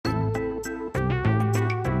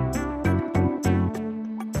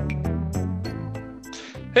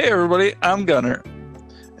Hey everybody, I'm Gunner,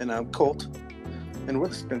 And I'm Colt. And we're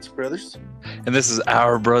the Spence Brothers, and this is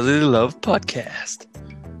our Brotherly Love Podcast.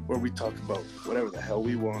 where we talk about whatever the hell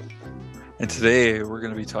we want. And today we're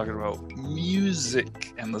going to be talking about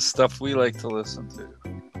music and the stuff we like to listen to.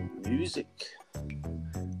 Music.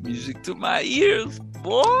 Music to my ears,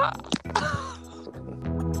 boy!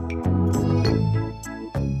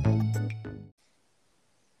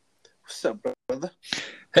 What's up, brother?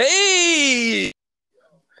 Hey!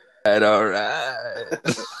 All right.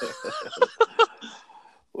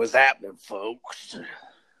 What's happening, folks?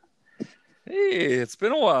 Hey, it's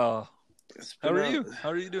been a while. How Been are you? How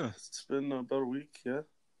are you doing? It's been about a week, yeah.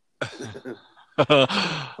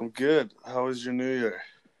 I'm good. How was your New Year?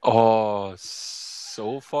 Oh,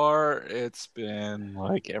 so far it's been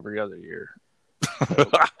like every other year.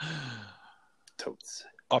 Totes.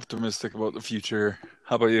 Optimistic about the future.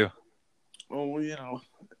 How about you? Oh, you know,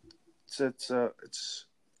 it's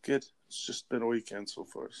good. It's just been a weekend so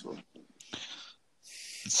far. So,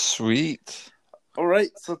 Sweet. all right.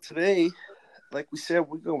 So today, like we said,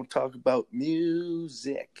 we're going to talk about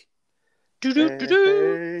music.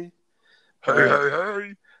 Do-do-do-do. Hey.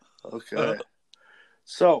 Hey. Okay.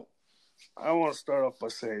 So, I want to start off by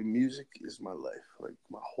saying music is my life, like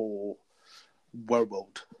my whole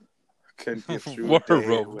world. I can't get through a day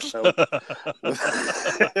World. without.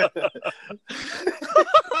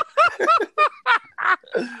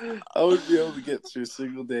 I wouldn't be able to get through a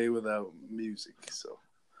single day without music. So,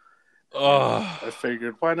 I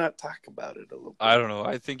figured, why not talk about it a little bit? I don't know.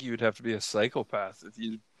 I think you would have to be a psychopath if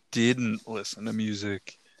you didn't listen to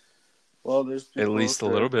music. Well, there's people At least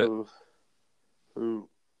out a little there bit. who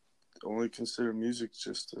only consider music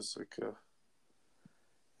just as like a,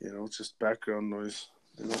 just background noise.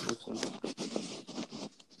 They don't listen.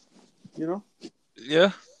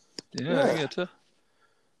 Yeah. I get you.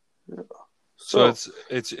 Yeah. So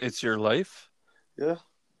it's your life? Yeah.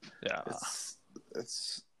 Yeah.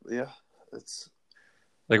 It's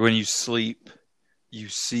Like when you sleep, you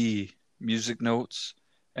see music notes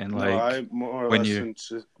and like I more or when less you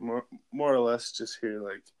just more or less just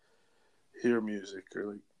hear music or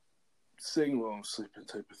like sing while I'm sleeping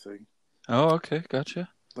type of thing. Oh, okay, gotcha.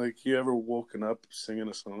 Like, you ever woken up singing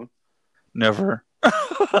a song? Never.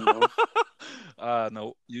 No?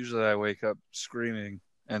 No. Usually I wake up screaming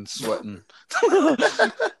and sweating.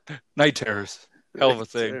 Night terrors. Hell of a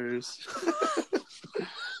thing. Terrors.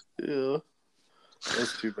 Yeah.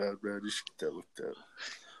 That's too bad, man. You should get that looked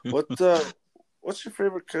at. What's your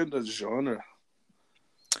favorite kind of genre?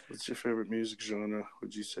 What's your favorite music genre,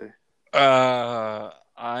 would you say?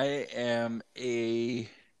 I am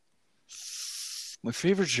my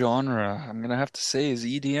favorite genre, I'm gonna have to say, is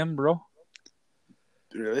EDM, bro.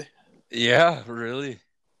 Really? Yeah, really.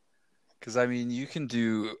 Because, I mean, you can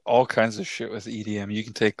do all kinds of shit with EDM. You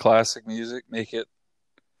can take classic music, make it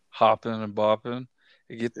hopping and bopping.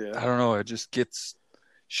 I don't know, it just gets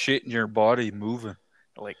shit in your body moving.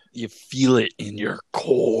 Like, you feel it in your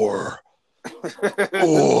core.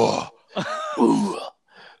 Oh. Ooh.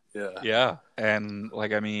 Yeah. Yeah. And,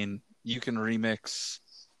 like, I mean, you can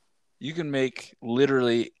make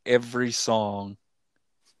literally every song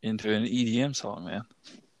into an EDM song, man.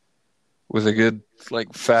 With a good,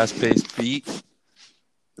 like, fast-paced beat.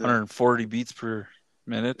 140 beats per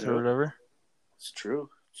minute or whatever. It's true.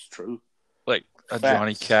 Like a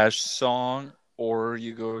Johnny Cash song, or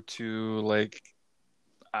you go to like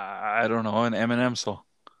I don't know, an Eminem song.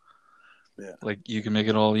 Yeah. Like you can make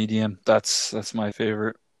it all EDM. That's my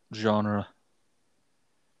favorite genre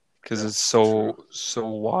because it's so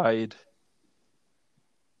wide.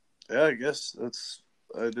 Yeah, I guess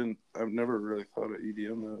I've never really thought of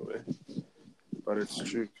EDM that way. But it's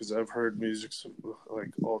true, because I've heard music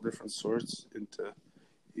like all different sorts into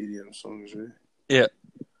EDM songs, right? Yeah.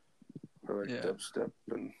 Or like dubstep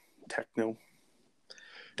and techno.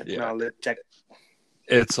 Technology.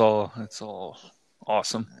 It's all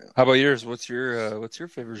awesome. Yeah. How about yours? What's your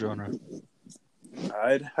favorite genre?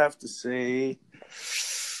 I'd have to say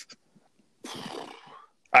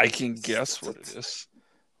I can guess what it is.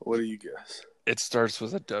 What do you guess? It starts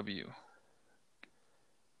with a W.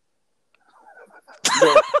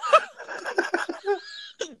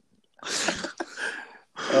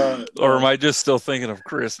 Or am I just still thinking of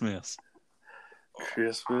Christmas?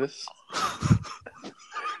 Christmas?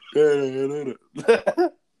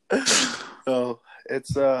 Oh,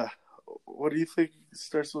 it's what do you think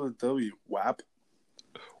starts with a W? WAP?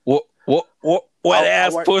 Wet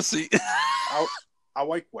ass pussy. I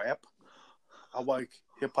like WAP. I like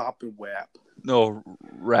hip hop and WAP. No,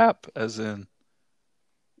 rap as in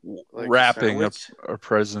like wrapping a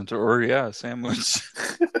present or a sandwich.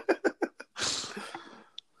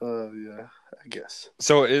 Yeah, I guess.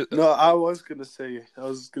 So No, I was gonna say,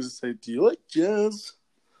 do you like jazz?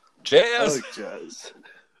 I jazz. like jazz.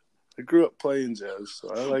 I grew up playing jazz, so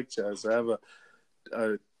I like jazz. I have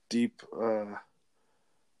a deep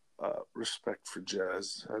respect for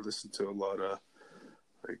jazz. I listen to a lot of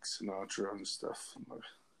like Sinatra and stuff.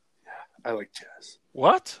 Yeah, I like jazz.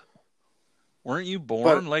 What? Weren't you born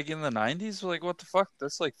But like in the 90s? Like, what the fuck?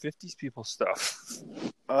 That's like 50s people stuff.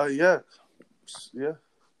 yeah.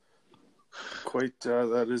 Quite,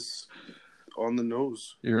 that is on the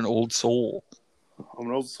nose. You're an old soul. I'm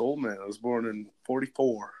an old soul, man. I was born in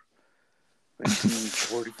 1944.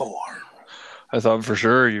 I thought for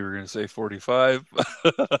sure you were going to say 45.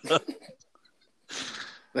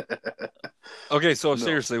 Okay, so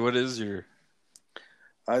seriously, what is your...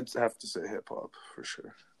 I'd have to say hip-hop, for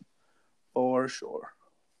sure. For sure.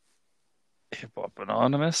 Hip-hop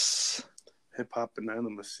Anonymous? Hip-hop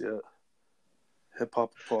Anonymous, yeah.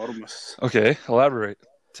 Hip-hop Hippopotamus. Okay, elaborate.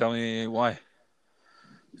 Tell me why.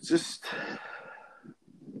 Just...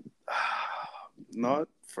 not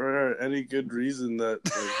for any good reason that...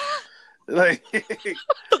 Like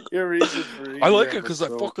your reason for... I like it because I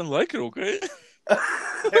fucking like it, okay?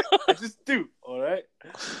 I just do, alright?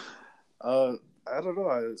 I don't know.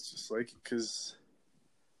 I just like it because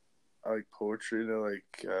I like poetry and I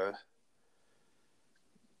like,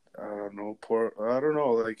 I don't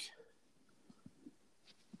know, like,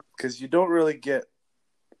 because you don't really get,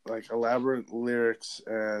 like, elaborate lyrics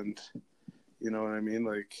and, you know what I mean?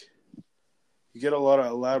 Like, you get a lot of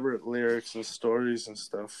elaborate lyrics and stories and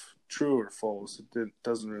stuff, true or false. It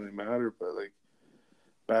doesn't really matter, but, like,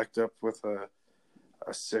 backed up with a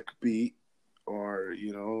sick beat or,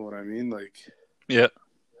 you know what I mean? Like, yeah.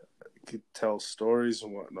 You could tell stories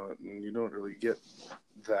and whatnot, and you don't really get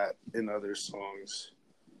that in other songs.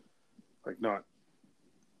 Like, not,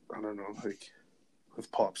 I don't know, like,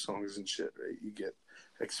 with pop songs and shit, right? You get,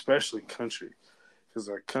 especially country, because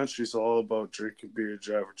like country's all about drinking beer,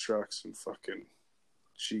 driving trucks, and fucking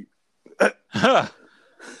cheap.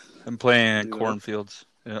 And playing in cornfields.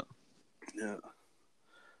 Yeah. Yeah.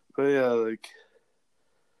 But yeah, like,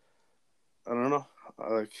 I don't know.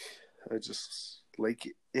 I just like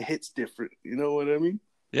it. It hits different. You know what I mean?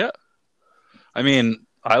 Yeah. I mean,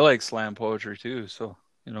 I like slam poetry too, so,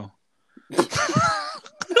 you know.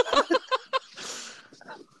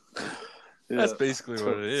 That's basically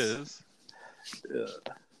what it is. Yeah.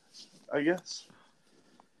 I guess.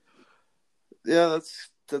 Yeah,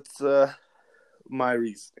 that's my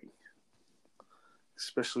reasoning.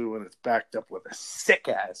 Especially when it's backed up with a sick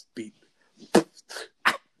ass beat.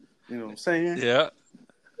 You know what I'm saying? Yeah.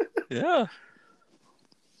 Yeah.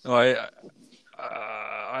 No,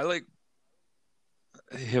 I like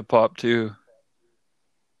hip hop too.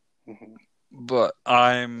 Mm-hmm. But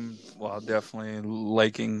I'm definitely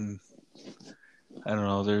liking, I don't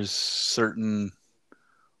know, there's certain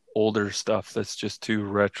older stuff that's just too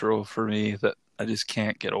retro for me that I just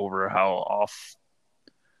can't get over how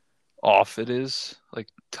off it is, like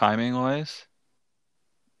timing wise.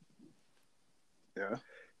 Yeah.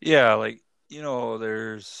 Yeah, like, you know,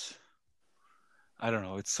 there's, I don't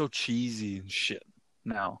know, it's so cheesy and shit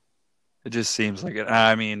now. It just seems like it.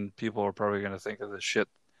 I mean, people are probably going to think of this shit,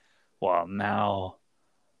 well, now,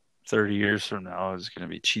 30 years from now, is going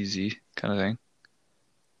to be cheesy kind of thing.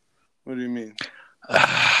 What do you mean?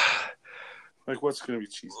 Like, what's going to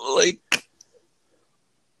be cheesy? Like,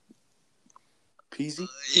 peasy?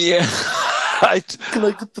 Yeah. Can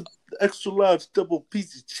I get the extra large double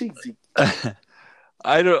peasy cheesy?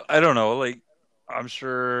 I don't know. Like, I'm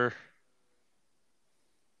sure,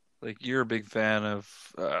 like, you're a big fan of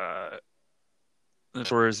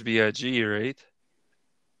Notorious B.I.G., right?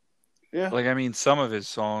 Yeah. Like, I mean, some of his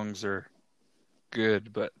songs are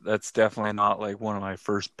good, but that's definitely not like one of my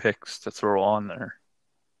first picks to throw on there.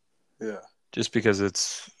 Yeah. Just because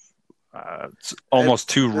it's almost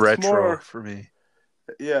too retro for me.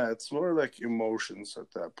 Yeah, it's more like emotions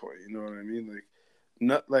at that point. You know what I mean? Like,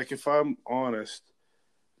 not like, if I'm honest,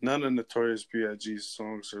 none of Notorious B.I.G.'s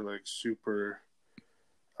songs are like super,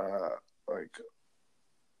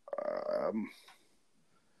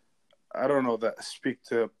 I don't know, that speak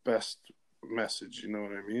to best message. You know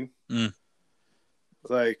what I mean? Mm.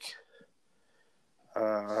 Like,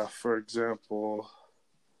 for example,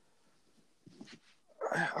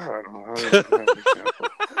 I don't know. I don't even have an example.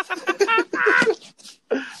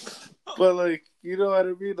 But, like, you know what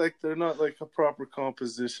I mean? Like, they're not like a proper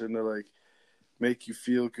composition to like make you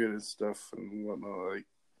feel good and stuff and whatnot. Like,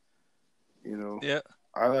 you know, yeah.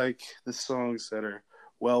 I like the songs that are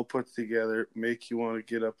well put together, make you want to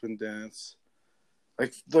get up and dance.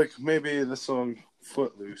 Like maybe the song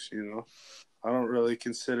Footloose, you know? I don't really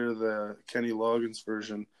consider the Kenny Loggins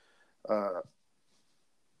version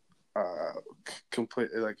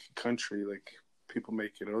completely like country, like people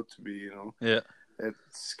make it out to be. You know, Yeah.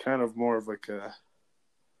 It's kind of more of like a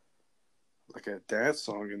dance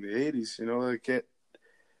song in the 80s. You know, like it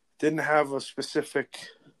didn't have a specific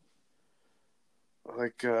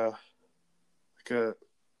like a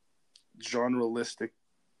genrealistic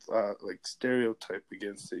like stereotype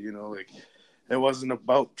against it. You know, like it wasn't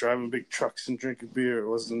about driving big trucks and drinking beer. It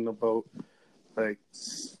wasn't about like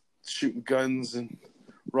shooting guns and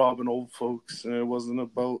robbing old folks, and it wasn't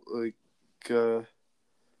about like you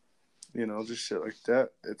know, just shit like that.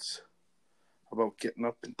 It's about getting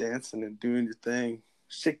up and dancing and doing your thing,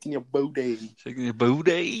 shaking your booty. Shaking your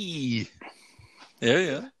booty.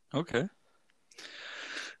 Yeah. Okay.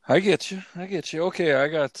 I get you. Okay,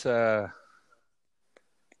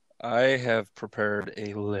 I have prepared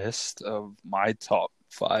a list of my top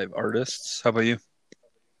 5 artists. How about you?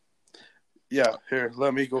 Yeah, here,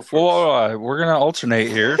 let me go first. Well, we're going to alternate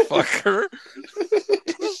here, fucker.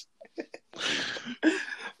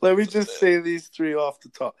 Let me just say these 3 off the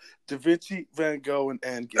top. Da Vinci, Van Gogh, and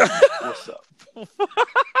Anne Gilbert. What's up?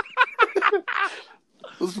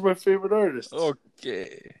 Those are my favorite artists.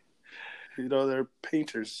 Okay. You know, they're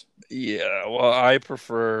painters. Yeah, well, I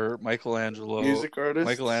prefer Michelangelo. Music artists?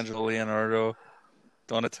 Michelangelo, Leonardo,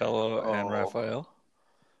 Donatello, and Raphael.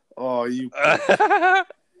 Oh, you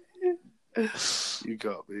you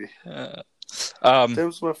got me.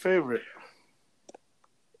 Them's my favorite.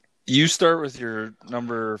 You start with your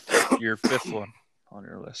 5th one on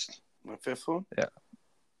your list. My 5th one? Yeah.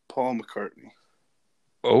 Paul McCartney.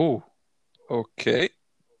 Oh, okay.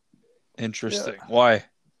 Interesting. Yeah. Why?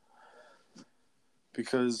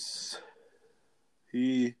 Because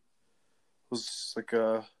he was like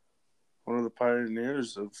one of the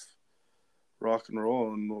pioneers of rock and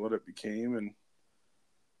roll and what it became, and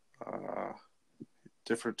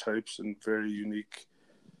different types and very unique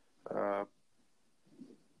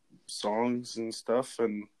songs and stuff,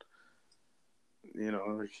 and you know,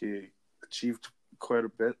 like he achieved quite a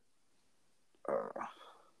bit. I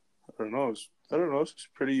don't know. It's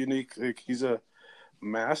pretty unique. Like he's a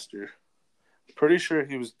master. Pretty sure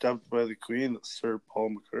he was dubbed by the Queen Sir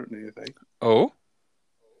Paul McCartney, I think. Oh,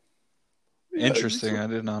 yeah, interesting. I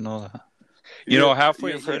did not know that. You know,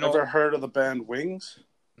 halfway. You've ever heard of the band Wings?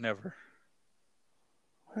 Never.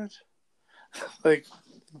 What? Like,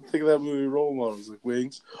 think of that movie Role Models, like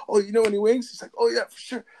Wings. Oh, you know any Wings? He's like, oh yeah, for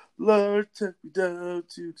sure. Lord, take me down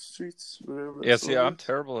to the streets, whatever. Yeah, see, I'm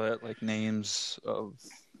terrible at like names of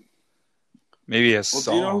maybe a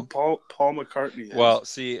song. Do you know who Paul McCartney is? Well,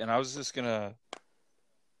 see, and I was just gonna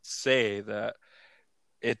say that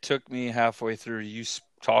it took me halfway through you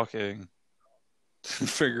talking to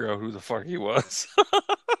figure out who the fuck he was.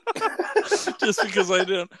 Just because I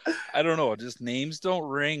don't know, just names don't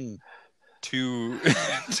ring too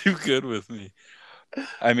good with me.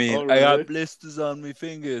 I mean, oh, really? I got blisters on my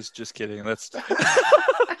fingers. Just kidding. That's the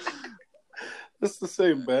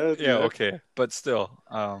same band. Yeah, okay, but still,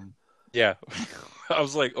 yeah. I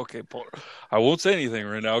was like, okay, Paul, I won't say anything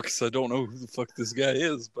right now because I don't know who the fuck this guy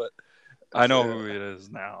is, but I know who it is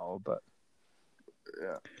now. But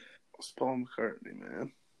yeah, it's Paul McCartney,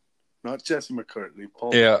 man, not Jesse McCartney.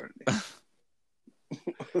 Paul McCartney.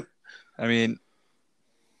 I mean,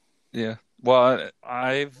 yeah. Well,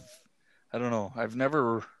 I don't know. I've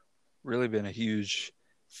never really been a huge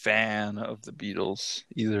fan of the Beatles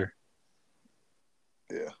either.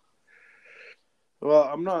 Yeah. Well,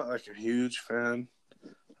 I'm not like a huge fan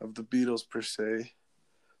of the Beatles per se,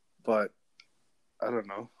 but I don't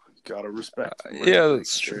know. Gotta respect them, right? Yeah,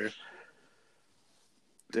 that's true.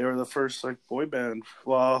 They were the first like boy band.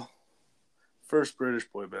 Well, first British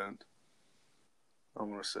boy band. I'm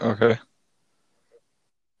gonna say. Okay.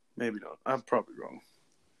 Maybe not. I'm probably wrong.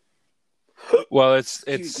 Well, it's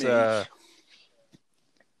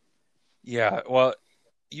yeah. Well,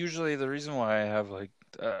 usually the reason why I have like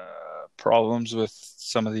problems with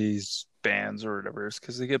some of these bands or whatever is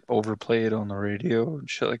because they get overplayed on the radio and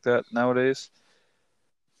shit like that nowadays.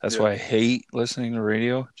 That's why I hate listening to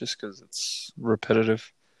radio, just because it's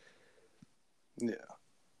repetitive. Yeah.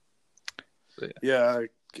 Yeah, I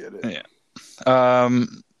get it. Yeah.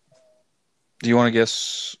 Do you want to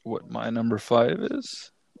guess what my number 5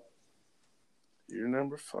 is? Your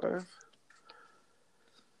number 5?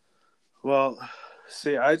 Well,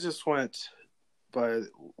 see, I just went by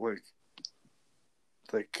like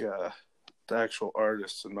the actual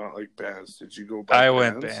artists and not like bands. Did you go by bands?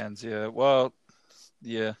 Went bands, yeah. Well,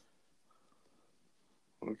 yeah.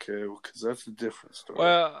 Okay, well, because that's a different story.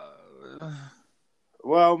 Well,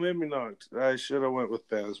 Well, maybe not. I should have went with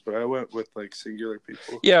bands, but I went with like singular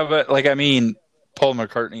people. Yeah, but like I mean, Paul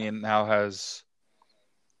McCartney now has.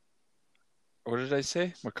 What did I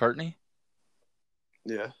say? McCartney?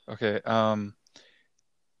 Yeah. Okay.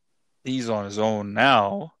 He's on his own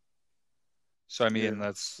now. So I mean,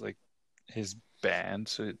 that's like his band.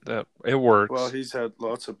 So that it works. Well, he's had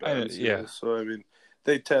lots of bands. Yeah. So I mean,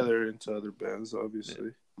 they tether into other bands,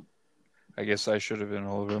 obviously. I guess I should have been a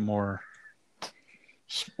little bit more.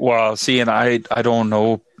 Well, see, and I don't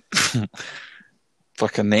know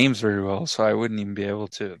fucking names very well, so I wouldn't even be able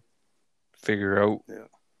to figure out. Yeah.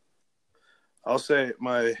 I'll say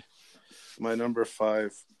my number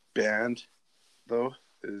 5 band though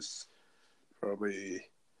is probably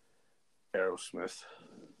Aerosmith.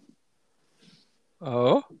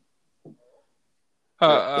 Oh.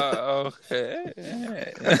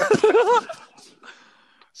 Okay.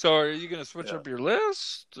 So, are you gonna switch up your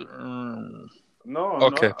list? No, I'm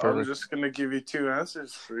okay, not. perfect. I'm just gonna give you 2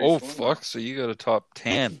 answers for each one. Fuck! So you got a top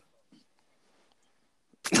 10.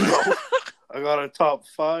 I got a top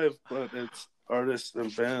 5, but it's artists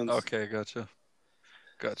and bands. Okay, gotcha.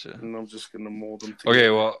 And I'm just gonna mold them together. Okay,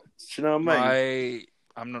 well, you know what I mean?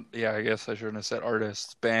 I'm not. Yeah, I guess I shouldn't have said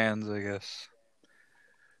artists, bands. I guess.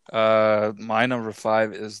 My number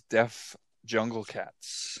 5 is Def Jungle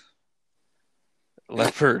Cats.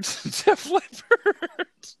 Leopards. Def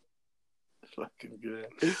Leopards. Fucking good.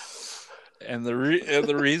 And the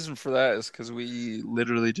reason for that is because we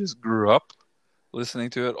literally just grew up listening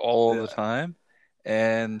to it all the time,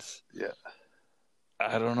 and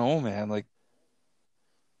I don't know, man. Like,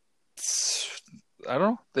 I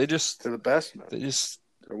don't know. They're the best, man.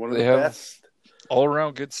 They're one of the best. All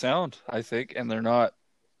around good sound, I think, and they're not.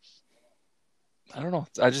 I don't know.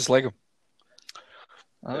 I just like them.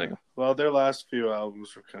 I like them. Well, their last few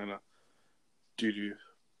albums were kind of doo-doo,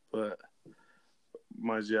 but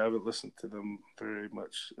mind you, I haven't listened to them very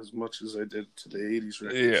much as I did to the 80s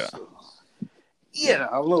records. Yeah. So. Yeah,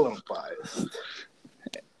 I'm a little biased.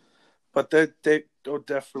 But they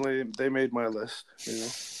definitely, they made my list, you know?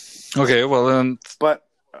 Okay, well then. But,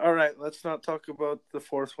 all right, let's not talk about the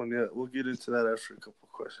 4th one yet. We'll get into that after a couple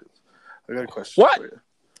questions. I got a question for you.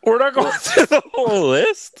 We're not going through the whole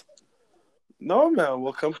list? No, man.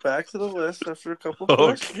 We'll come back to the list after a couple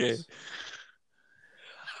questions. Okay.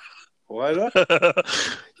 Why not?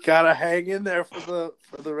 Gotta hang in there for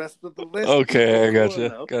the rest of the list. Okay, I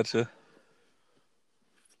gotcha.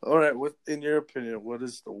 All right, in your opinion, what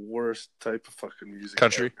is the worst type of fucking music?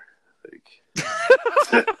 Country.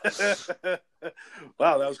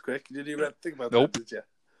 Wow, that was quick. You didn't even have to think about that, did you?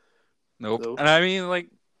 Nope. And I mean, like,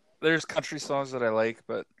 there's country songs that I like,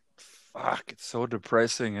 but fuck, it's so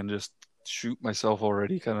depressing and just shoot myself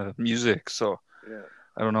already kind of music. So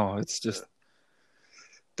I don't know. It's just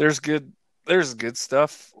there's good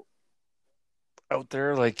stuff out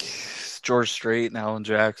there like George Strait and Alan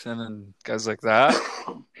Jackson and guys like that.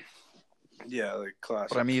 Yeah, like classic.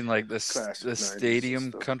 But I mean, like the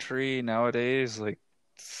stadium country nowadays, like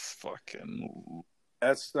fucking.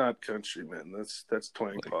 That's not country, man. That's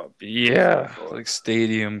twang pop. Yeah, like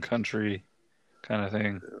stadium country kind of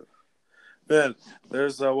thing. Yeah. Man,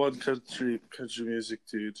 there's that one country music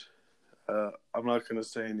dude. I'm not gonna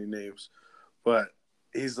say any names, but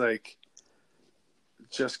he's like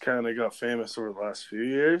just kind of got famous over the last few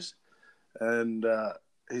years, and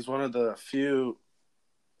he's one of the few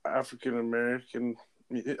African American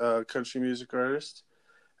country music artists,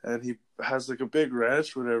 and he has like a big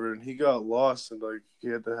ranch, whatever, and he got lost, and like he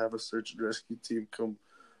had to have a search and rescue team come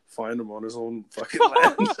find him on his own fucking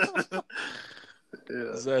land.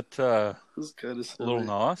 Yeah. Is that this kind of Lil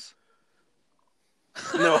Nas?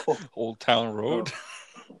 No. Old Town Road?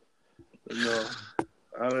 No.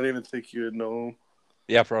 I don't even think you would know him.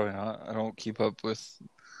 Yeah, probably not. I don't keep up with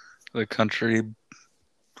the country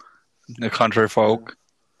folk.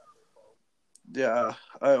 Yeah,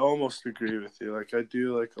 I almost agree with you. Like, I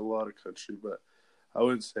do like a lot of country, but I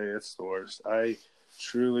wouldn't say it's the worst. I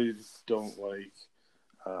truly don't like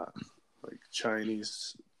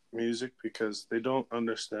Chinese music because they don't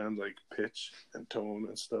understand like pitch and tone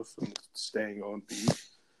and stuff and staying on beat.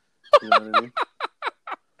 You know what I mean?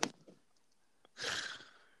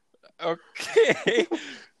 Okay.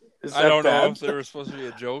 I don't know if there was supposed to be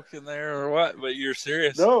a joke in there or what, but you're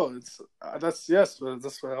serious. No, that's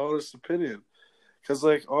my honest opinion. Because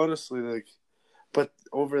like honestly, like, but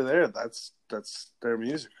over there, that's their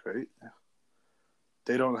music, right?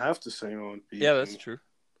 They don't have to sing on beat. Yeah, that's true.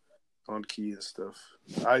 On key and stuff.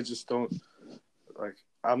 I just don't like.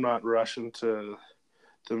 I'm not rushing to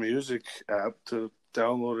the music app to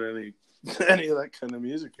download any of that kind of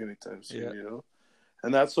music anytime soon. Yeah. You know,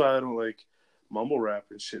 and that's why I don't like mumble rap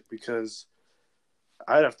and shit, because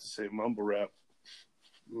I'd have to say mumble rap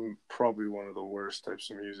probably one of the worst types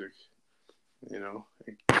of music. You know,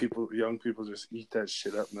 like young people just eat that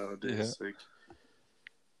shit up nowadays. Yeah. Like,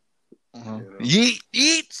 you know.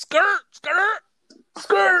 Yeet, skirt,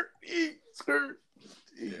 eat, skirt.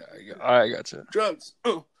 Eat. Yeah, I gotcha. Drugs,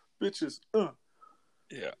 bitches,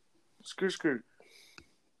 yeah, skirt.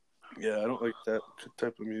 Yeah, I don't like that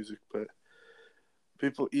type of music, but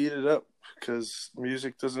people eat it up because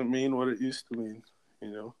music doesn't mean what it used to mean,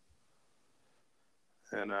 you know.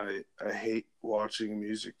 And I hate watching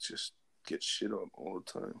music just get shit on all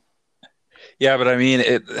the time. Yeah, but I mean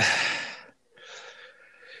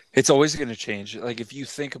it's always going to change. Like if you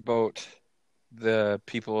think about the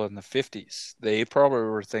people in the 50s, they probably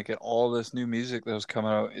were thinking all this new music that was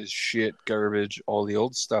coming out is shit, garbage. All the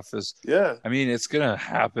old stuff is. Yeah. I mean, it's going to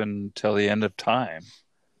happen till the end of time.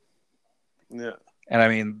 Yeah. And I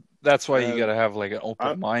mean, that's why you got to have like an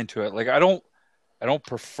open mind to it. Like I don't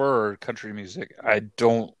prefer country music. I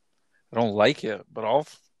don't like it, but I'll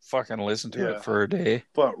fucking listen to it for a day.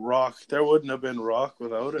 But rock, there wouldn't have been rock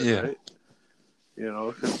without it, right? You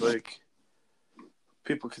know, because like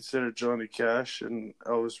people consider Johnny Cash and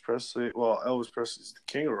Elvis Presley. Well, Elvis Presley's the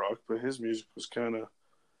king of rock, but his music was kind of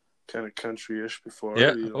country-ish before.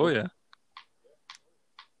 Yeah. You know? Oh yeah.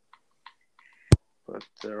 But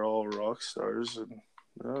they're all rock stars, and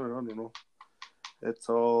I don't know. It's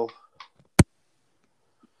all.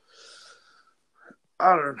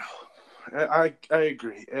 I don't know. I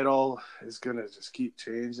agree. It all is gonna just keep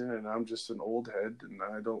changing, and I'm just an old head, and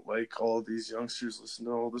I don't like all these youngsters listening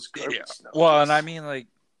to all this garbage now. Well, and I mean, like,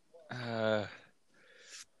 I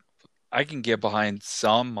can get behind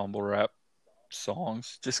some mumble rap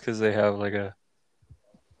songs just because they have like I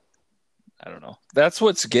don't know. That's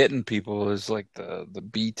what's getting people is like the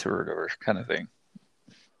beat or whatever kind of thing.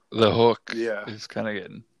 The hook is kind of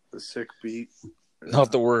getting the sick beat.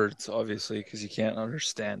 Not the words, obviously, because you can't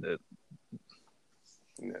understand it.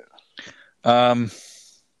 Yeah.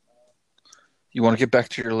 You want to get back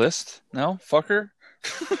to your list now, fucker?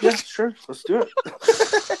 Yeah, sure. Let's do it.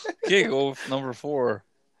 Okay, go with number 4.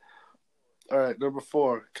 All right, number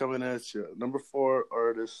 4 coming at you. Number 4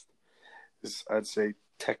 artist is, I'd say,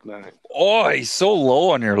 Tech-N9ne. Oh, he's so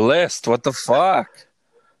low on your list. What the fuck?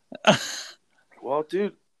 Well,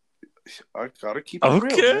 dude, I gotta keep it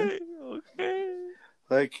real, man. Okay.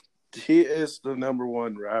 Like, he is the number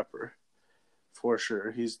 1 rapper, for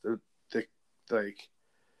sure. He's the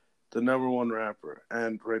number 1 rapper,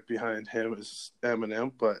 and right behind him is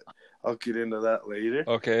Eminem. But I'll get into that later.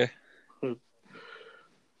 Okay.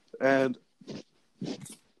 And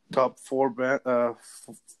top 4 band,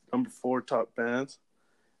 number 4 top bands,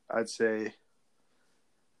 I'd say.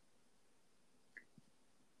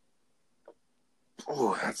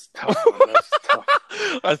 Oh, that's tough. That's tough.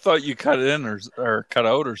 I thought you cut in or cut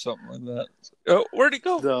out or something like that. Oh, where'd he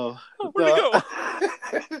go? No. Where'd he go?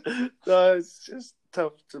 No, it's just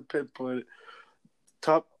tough to pinpoint it.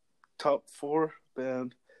 Top 4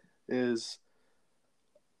 band is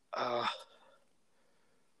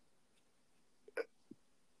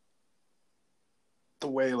the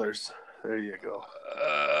Wailers. There you go.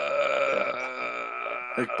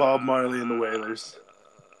 Like Bob Marley and the Wailers.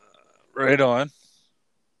 Right on.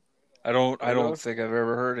 I don't think I've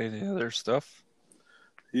ever heard any of their stuff.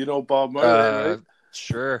 You know Bob Marley, right?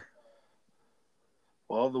 Sure.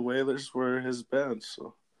 Well, the Wailers were his band,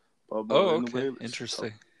 so Bob Marley and the Wailers.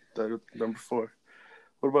 Interesting. Number 4.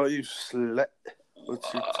 What about you, Slet?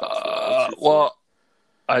 What's your top 4? Well,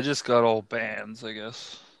 I just got all bands, I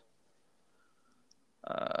guess.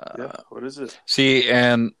 Yeah, what is it? See,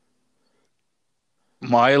 and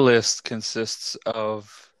my list consists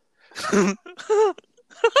of...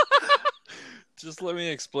 Just let me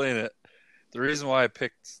explain it. The reason why I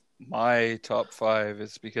picked my top 5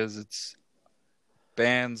 is because it's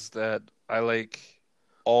bands that I like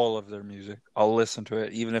all of their music. I'll listen to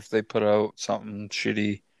it, even if they put out something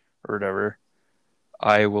shitty or whatever.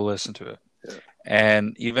 I will listen to it. Yeah.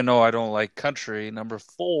 And even though I don't like country, number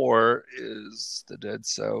 4 is the Dead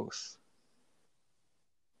South.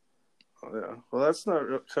 Oh, yeah. Well, that's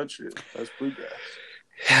not country. That's bluegrass.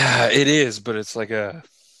 Yeah, it is, but it's like a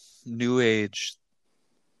new age.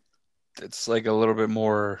 It's like a little bit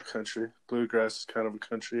more country. Bluegrass is kind of a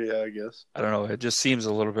country, yeah, I guess. I don't know. It just seems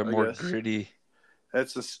a little bit more gritty.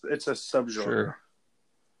 It's a subgenre. Sure.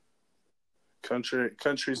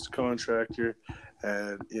 Country's the contractor,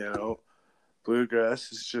 and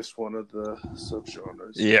bluegrass is just one of the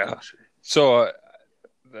subgenres. Yeah. So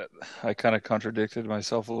I kind of contradicted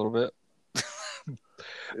myself a little bit.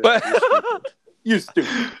 Yeah, You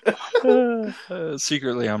stupid.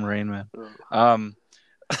 Secretly, I'm Rain Man.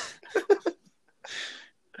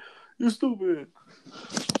 You stupid.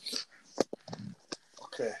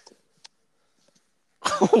 Okay.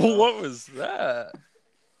 What was that?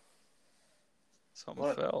 Something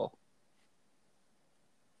What? fell.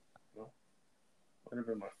 No. Might have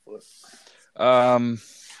been my foot.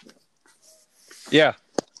 Yeah.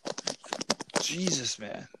 Jesus,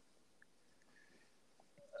 man.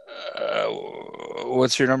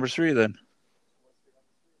 What's your number 3 then?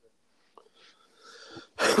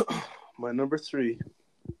 My number 3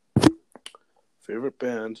 favorite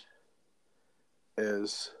band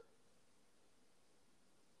is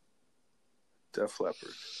Def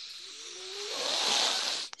Leppard.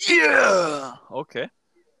 Yeah. Okay.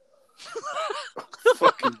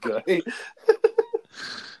 Fucking guy.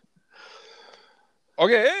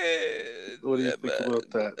 Okay. What do you think about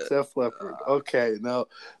that? Def Leppard. Okay, now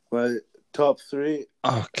my top 3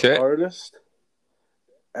 artist,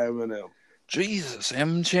 Eminem. Jesus,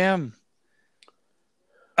 M-Jam.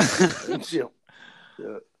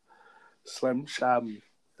 Yeah. Slim Shady.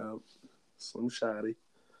 Slim Shady.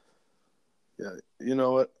 Yeah, you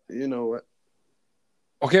know what?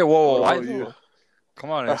 Okay, whoa. What about you? Come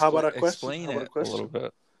on, How about a question? Explain How about it a question? little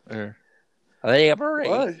bit. There. Elaborate.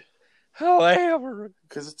 Why? Elaborate.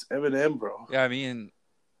 Because it's Eminem, bro. Yeah, I mean...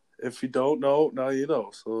 If you don't know, now you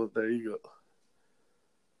know. So there you go.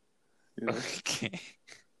 You know? Okay.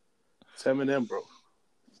 It's Eminem, bro.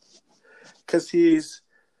 Because he's,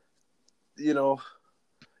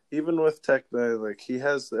 even with Tech Nine, like, he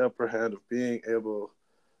has the upper hand of being able,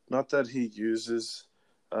 not that he uses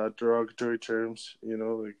derogatory terms,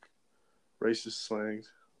 like racist slang.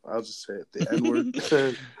 I'll just say it, the N-word.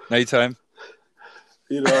 Nighttime.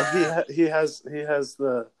 He has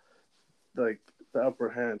the upper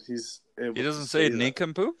hand. He's able. He doesn't say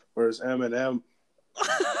nincompoop? Whereas Eminem,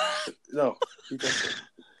 no, he doesn't.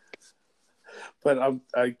 But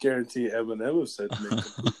I guarantee Eminem has said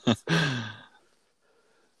nincompoop.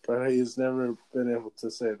 But he's never been able to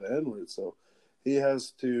say the N-word, so he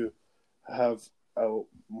has to have a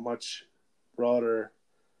much broader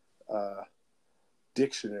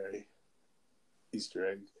dictionary, Easter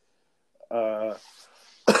egg, a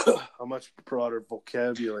much broader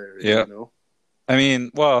vocabulary, Yeah. I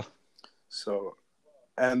mean, well... So,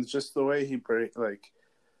 and just the way he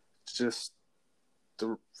just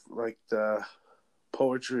the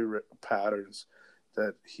poetry patterns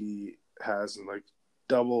that he has, and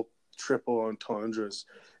double, triple entendres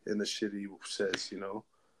in the shit he says,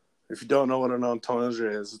 If you don't know what an entendre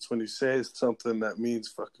is, it's when you say something that means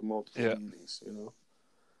fucking multiple meanings,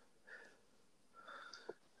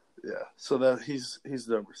 Yeah, so that he's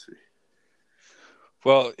number 3.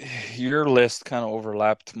 Well, your list kind of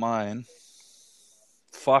overlapped mine.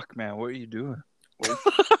 Fuck, man, what are you doing?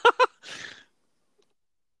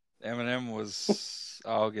 Eminem was...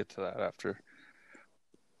 I'll get to that after.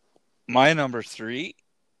 My number 3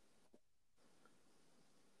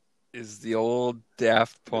 is the old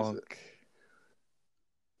Daft Punk.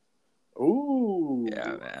 Ooh.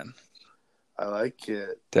 Yeah, man. I like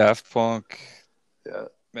it. Daft Punk. Yeah.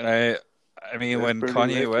 And I mean, when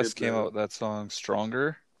Kanye West came out with that song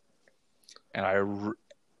 "Stronger," and I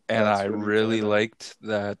really liked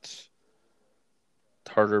that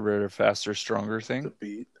harder, better, faster, stronger thing. The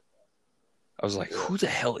beat. I was like, who the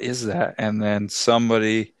hell is that? And then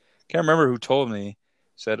somebody, can't remember who told me,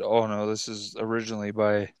 said, oh no, this is originally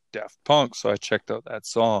by Daft Punk. So I checked out that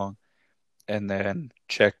song and then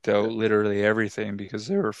checked out literally everything because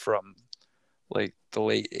they were from the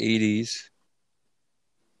late 80s.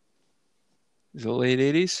 The late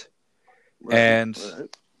 80s? Right, and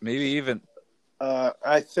maybe even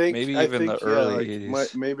I think the early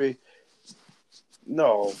 80s. Maybe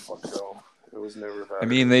no, fuck no. It was never that. I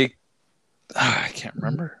mean, I can't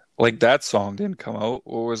remember. That song didn't come out.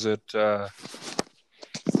 What was it? I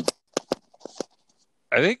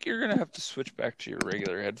think you're gonna have to switch back to your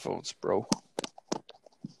regular headphones, bro.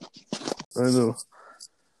 I know.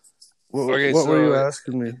 What were you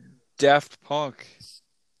asking me? Daft Punk.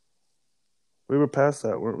 We were past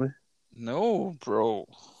that, weren't we? No, bro.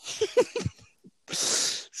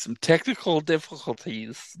 Some technical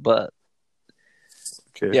difficulties, but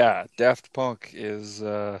okay. Yeah, Daft Punk is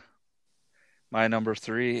my number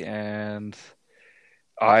 3, and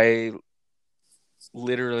I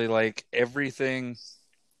literally like everything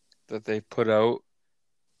that they put out,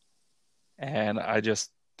 and I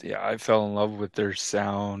fell in love with their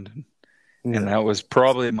sound, and that was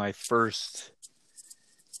probably my first,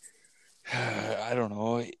 I don't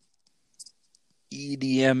know,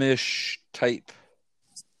 EDM-ish type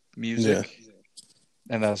music,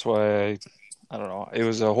 and that's why I don't know. It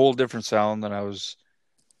was a whole different sound than I was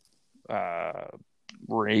uh,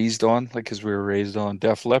 raised on, like because we were raised on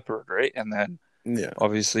Def Leppard, right? And then Yeah.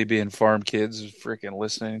 obviously being farm kids, freaking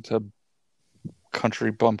listening to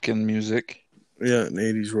country bumpkin music. Yeah, and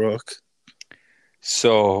 80s rock.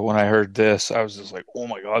 So when I heard this, I was just like, "Oh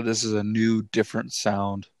my god, this is a new, different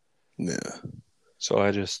sound." Yeah.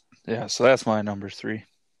 So so that's my number 3.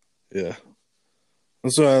 Yeah.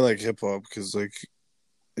 That's why I like hip hop, because like,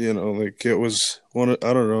 like it was I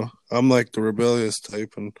don't know. I'm like the rebellious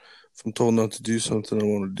type, and if I'm told not to do something, I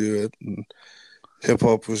want to do it. And hip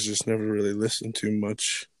hop was just never really listened to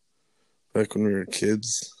much back when we were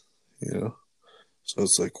kids. So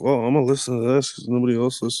it's like, well, I'm gonna listen to this because nobody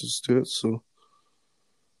else listens to it. So,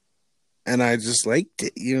 and I just liked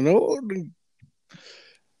it.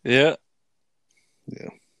 Yeah. Yeah.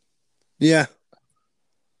 Yeah.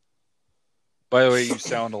 By the way, you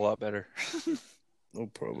sound a lot better. No,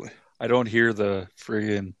 probably. I don't hear the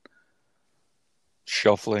friggin'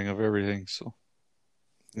 shuffling of everything. So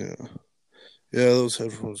Yeah. Yeah, those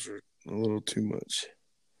headphones are a little too much.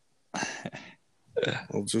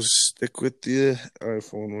 I'll just stick with the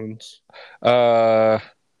iPhone ones.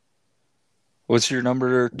 What's your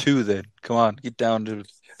number 2 then? Come on, get down to How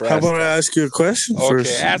brass about I tacks. ask you a question Okay,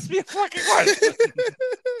 first? ask me a fucking question.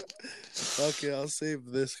 Okay, I'll save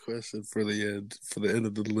this question for the end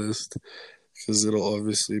of the list, because it'll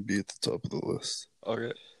obviously be at the top of the list.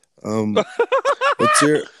 Okay.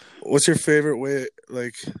 What's your favorite way?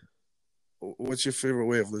 Like, what's your favorite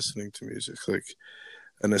way of listening to music? Like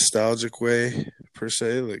a nostalgic way per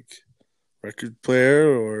se, like record player,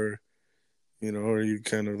 or are you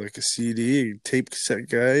kind of like a CD, tape cassette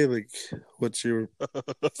guy? Like, what's your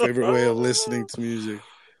favorite way of listening to music?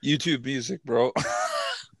 YouTube music, bro.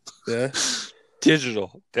 Yeah.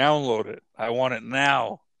 Digital. Download it. I want it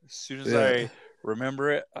now. As soon as Yeah. I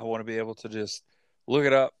remember it, I want to be able to just look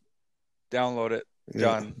it up, download it,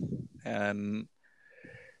 done. And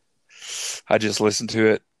I just listen to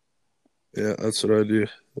it. Yeah, that's what I do.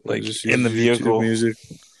 Like I just in the vehicle. music.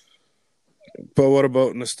 But what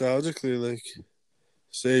about nostalgically? Like,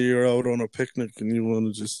 say you're out on a picnic and you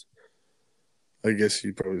want to just, I guess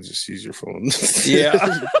you'd probably just use your phone. Yeah,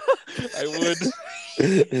 I would.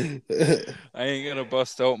 I ain't gonna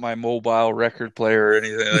bust out my mobile record player or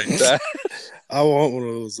anything like that. I want one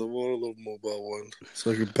of those. I want a little mobile one,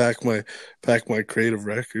 so I can pack my Creative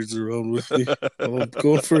Records around with me while I'm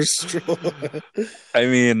going for a stroll. I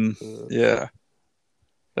mean, yeah,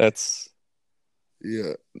 that's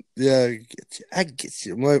yeah. I get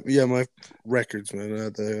you. My records, man.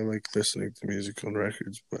 I like listening to music on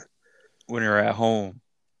records, but when you're at home.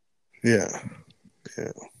 Yeah.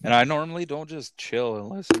 And I normally don't just chill and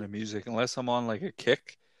listen to music unless I'm on like a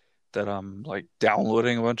kick that I'm like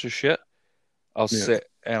downloading a bunch of shit. I'll sit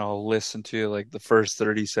and I'll listen to like the first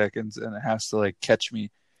 30 seconds, and it has to like catch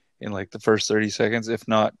me in like the first 30 seconds. If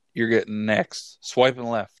not, you're getting next. Swiping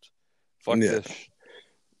left. Fuck this.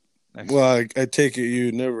 Next. Well, I take it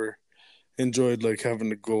you never enjoyed like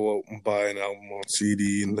having to go out and buy an album on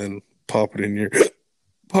CD and then pop it in your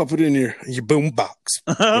boom box.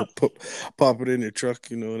 Pop it in your truck,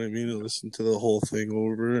 you know what I mean? And listen to the whole thing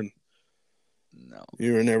over. And no,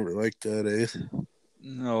 you were never like that, eh?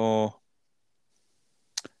 No.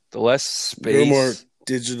 The less space. You're more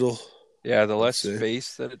digital. Yeah, the less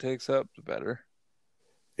space that it takes up, the better.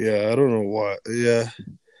 Yeah, I don't know why. Yeah,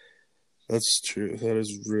 that's true. That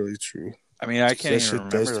is really true. I mean, I can't even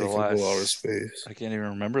remember the last. A lot of space. I can't even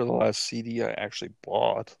remember the last CD I actually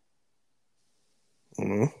bought. I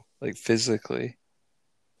don't know. Like physically.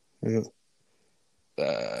 Yeah.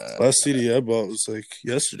 Last CD I bought was like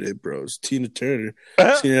yesterday, bro. It was Tina Turner.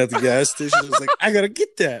 Seen it at the gas station. I was like, I gotta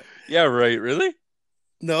get that. Yeah, right. Really?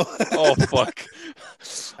 No. Oh, fuck.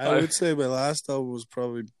 I would say my last album was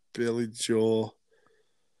probably Billy Joel.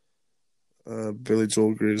 Billy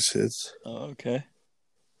Joel Greatest Hits. Oh, okay.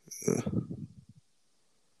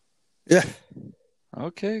 Yeah.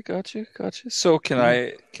 Okay, gotcha. So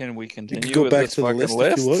can we continue you can go with back this to the fucking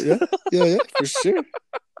list? list? Yeah, for sure.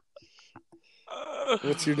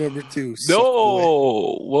 What's your number 2?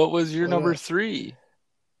 No. What was your number 3?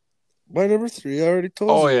 My number 3, I already told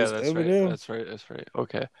you. Oh, yeah, that's right.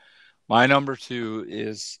 Okay. My number 2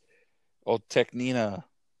 is Technina.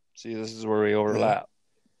 See, this is where we overlap.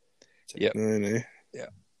 Yep. Yeah.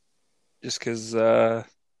 Just because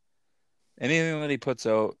anything that he puts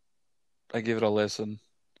out, I give it a listen.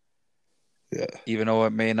 Yeah. Even though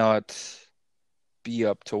it may not be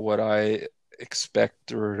up to what I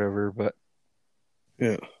expect or whatever, but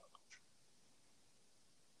yeah.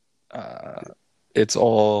 It's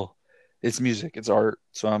all it's music, it's art,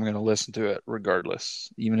 so I'm gonna listen to it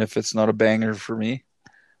regardless, even if it's not a banger for me.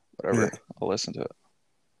 Whatever, Yeah. I'll listen to it.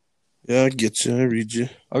 Yeah, I get you. I read you.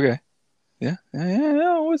 Okay, yeah.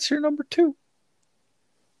 What's your number two?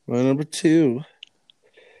 My number two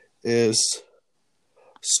is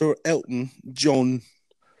Sir Elton John.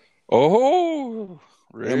 Oh,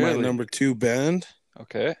 And my really? number two band,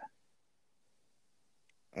 Okay.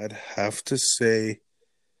 I'd have to say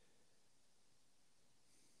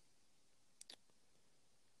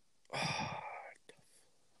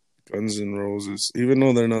Guns N' Roses, even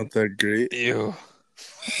though they're not that great. Ew.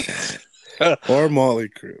 Or Motley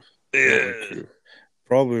Crue. Motley Yeah. Crue.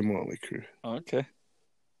 Probably Motley Crue. Okay.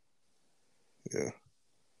 Yeah.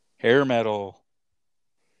 Hair metal.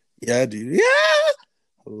 Yeah, dude. Yeah!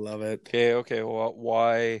 I love it. Okay. Well,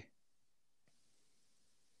 why?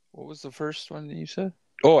 What was the first one that you said?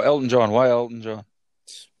 Oh, Elton John. Why Elton John?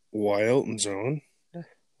 Why Elton John?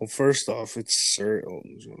 Well, first off, it's Sir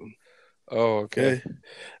Elton John. Oh, okay.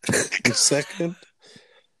 And second,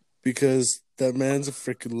 because that man's a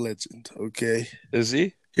freaking legend, okay? Is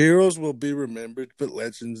he? Heroes will be remembered, but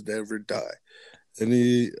legends never die. And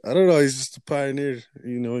I don't know, he's just a pioneer.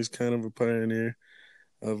 You know, he's kind of a pioneer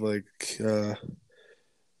of like,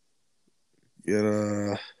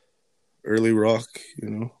 early rock, you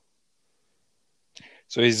know?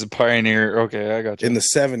 So he's a pioneer. Okay, I got you. In the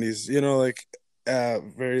 70s, you know, like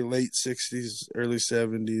very late 60s, early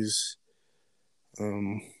 70s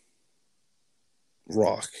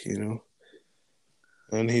rock, you know.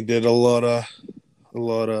 And he did a lot of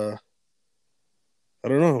I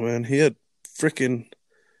don't know, man. He had freaking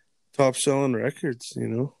top selling records, you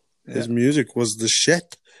know. Yeah. His music was the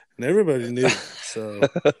shit and everybody knew it. So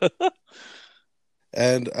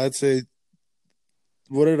and I'd say,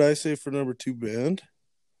 what did I say for number two band?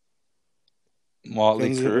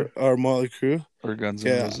 Motley Crue. Or Motley Crue. Or Guns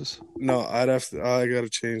N' Roses. No, I gotta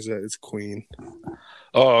change that. It's Queen.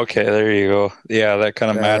 Oh, okay, there you go. Yeah, that kind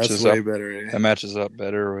of matches that's way up. Better, eh? That matches up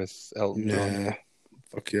better with Elton John. Yeah.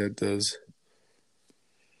 Fuck yeah, it does.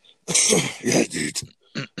 Yeah, dude.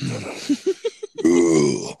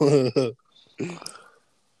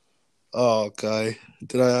 Oh, okay.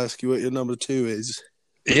 Did I ask you what your number two is?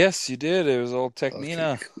 Yes, you did. It was all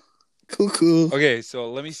Technina. Okay. Cool. Okay,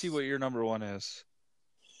 so let me see what your number one is.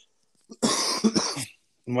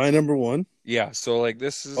 My number one? Yeah, so like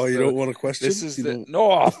this is. Oh, you don't want a question? This is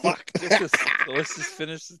no. Oh, fuck. Let's just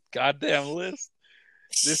finish this goddamn list.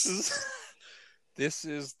 This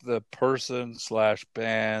is the person /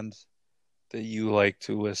 band that you like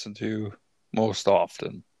to listen to most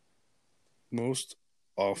often. Most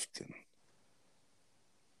often.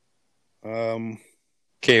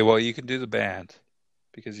 Okay, well, you can do the band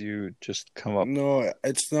because you just come up. No,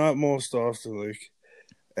 it's not most often. Like,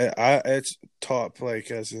 it's top,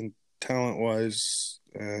 like as in talent wise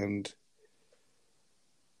and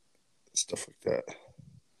stuff like that.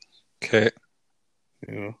 Okay.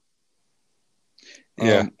 You know.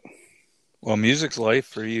 Yeah. Well, music's life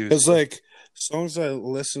for you. It's like songs I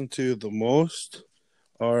listen to the most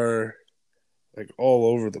are like all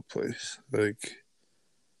over the place. Like,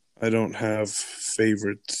 I don't have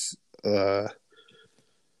favorites.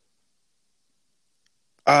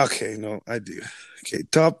 Okay, no, I do. Okay,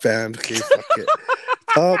 top band. Okay, fuck it.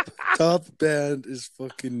 Top band is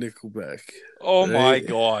fucking Nickelback. Oh right? My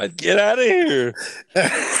god, get out of here.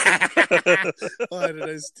 Why did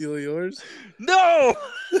I steal yours? No.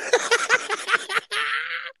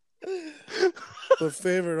 But top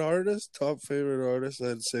favorite artist,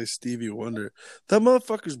 I'd say Stevie Wonder. That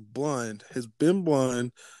motherfucker's blind. Has been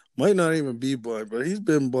blind. Might not even be blind, but he's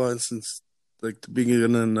been blind since like the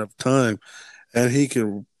beginning of time. And he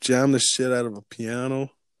can jam the shit out of a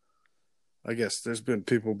piano. I guess there's been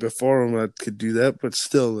people before him that could do that, but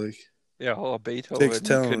still, like, yeah, well, Beethoven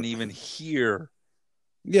couldn't even hear.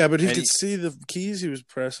 Yeah, but he could see the keys he was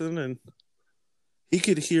pressing, and he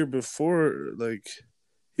could hear before. Like,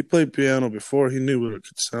 he played piano before. He knew what it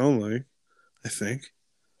could sound like, I think.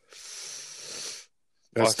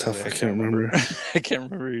 That's tough. I can't remember. I can't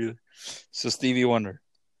remember either. So Stevie Wonder.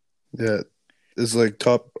 Yeah. It's like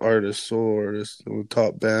top artist, solo artist,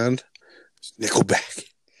 top band. It's Nickelback.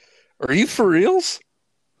 Are you for reals?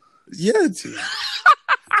 Yeah, dude.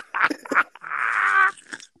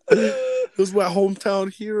 Those my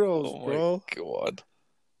hometown heroes, bro. Oh, God.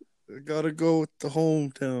 I gotta go with the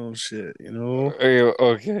hometown shit, you know?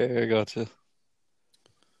 Okay, I got you.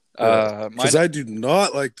 Because I do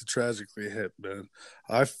not like the Tragically Hip, man.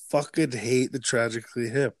 I fucking hate the Tragically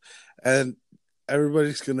Hip. And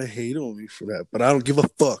everybody's gonna hate on me for that, but I don't give a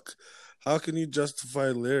fuck. How can you justify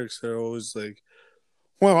lyrics that are always like,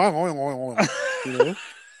 you know?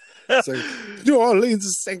 It's like New Orleans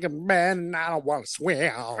is sinking, man, and I don't want to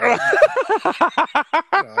swim.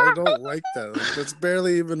 I don't like that. Like, that's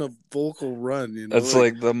barely even a vocal run, you know. That's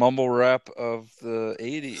like the mumble rap of the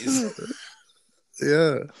 80s.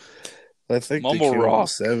 Yeah, I think Mumble they came rock.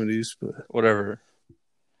 in the 70s, but whatever.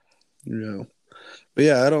 Yeah, but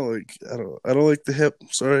yeah, I don't like the hip.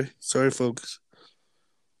 Sorry, folks.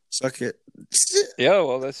 Suck it. Yeah,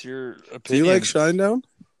 well, that's your opinion. Do you like Shinedown?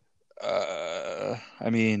 I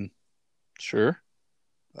mean, sure.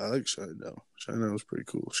 I like Shinedown. Shinedown was pretty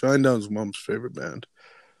cool. Shinedown's mom's favorite band.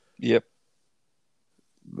 Yep.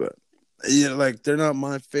 But yeah, like they're not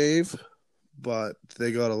my fave, but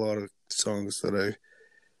they got a lot of songs that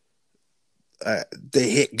they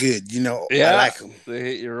hit good, you know. Yeah, I like them. They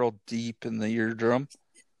hit you real deep in the eardrum.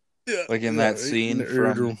 Yeah, like in that scene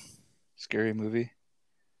from Scary Movie.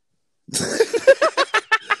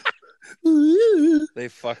 They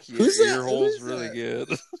fuck your ear holes really good.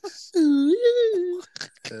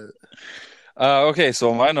 Okay,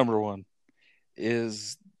 so my number one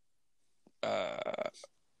is,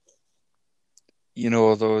 you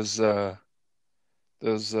know, those that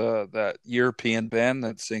European band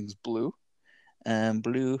that sings Blue and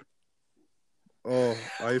Blue. Oh,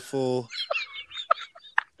 Eiffel.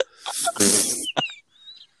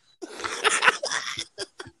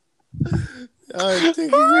 I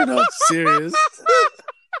think you're not serious.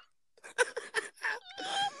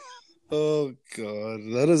 Oh God,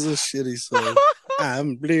 that is a shitty song.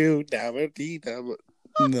 I'm blue,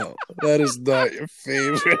 no, that is not your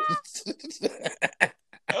favorite.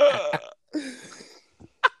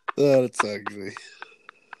 That's ugly.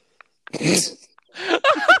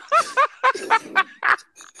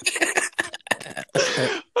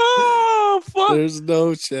 Oh fuck! There's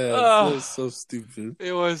no chance. That was so stupid.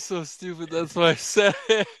 It was so stupid. That's why I said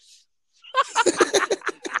it.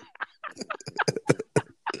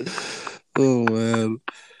 Oh man,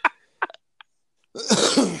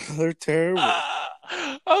 they're terrible.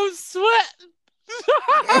 I'm sweating.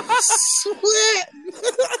 I'm sweating.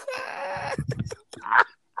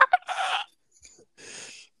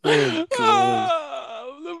 Oh God.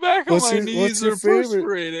 The back of my knees are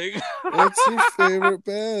perspiring. What's your favorite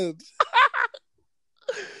band?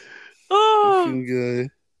 Fucking guy.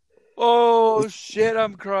 Oh shit!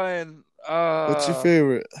 I'm crying. What's your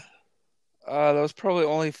favorite? That was probably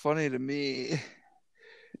only funny to me,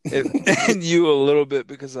 and you a little bit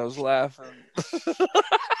because I was laughing.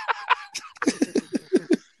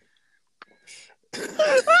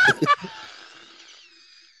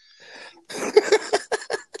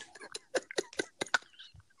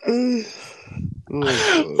 Oh,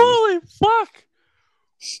 holy fuck!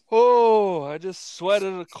 Oh, I just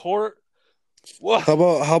sweated a quart. What? How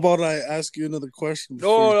about I ask you another question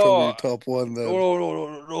before you tell me your top one? Then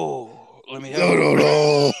no. Let me have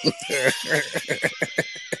no.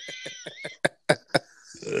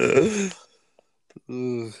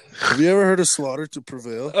 Have you ever heard of Slaughter to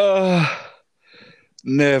Prevail?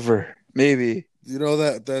 Never. Maybe. You know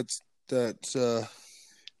that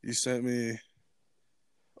you sent me.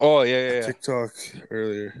 Oh yeah. TikTok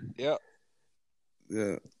earlier. Yeah.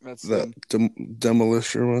 Yeah. That's that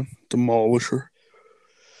Demolisher.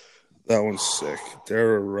 That one's sick.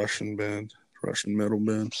 They're a Russian metal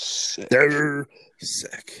band. Sick. They're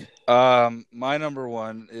sick. My number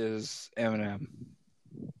one is Eminem.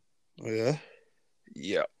 Oh yeah?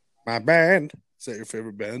 Yeah. My band. Is that your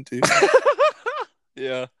favorite band too?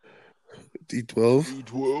 Yeah.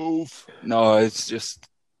 D12? No, it's just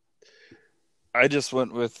I just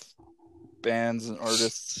went with bands and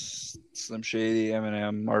artists, Slim Shady,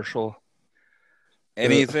 Eminem, Marshall.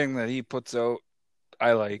 Anything that he puts out,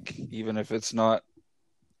 I like, even if it's not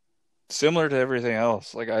similar to everything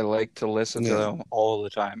else. Like, I like to listen to them all the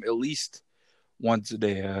time, at least once a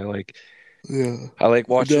day. I like watching. I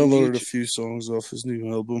downloaded a few songs off his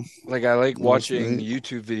new album. Like, I like watching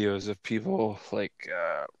YouTube videos of people like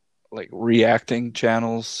reacting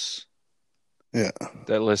channels. Yeah.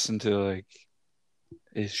 That listen to like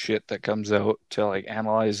his shit that comes out to like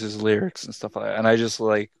analyze his lyrics and stuff like that. And I just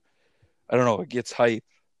like, I don't know, it gets hype.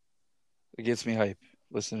 It gets me hype.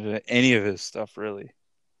 Listen to any of his stuff, really.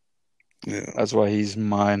 Yeah. That's why he's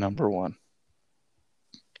my number one.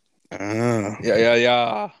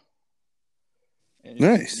 Yeah. And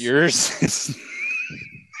nice. Yours?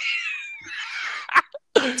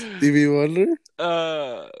 Stevie Wonder?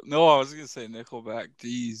 No, I was gonna say Nickelback.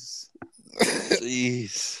 Jeez.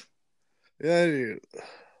 Yeah, dude.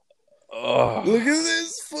 Oh. Look at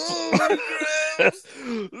this photograph.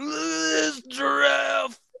 Look at this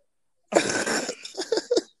giraffe.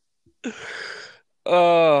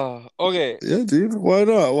 Okay. Yeah, dude. Why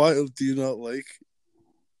not? Why do you not like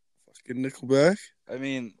Good Nickelback. I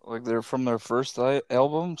mean, like they're from their first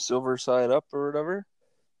album, Silver Side Up or whatever.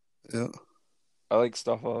 Yeah. I like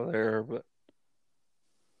stuff out there, but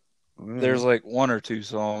there's Right. like one or two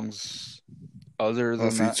songs other than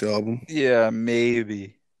Off that. each album. Yeah,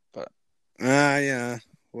 maybe. But yeah.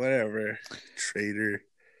 Whatever. Traitor.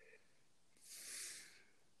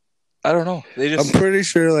 I don't know. I'm pretty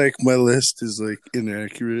sure like my list is like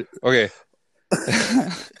inaccurate. Okay.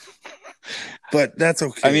 But that's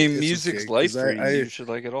okay. I mean, music's life for you. You should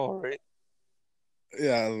like it all, right?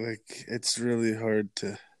 Yeah, like it's really hard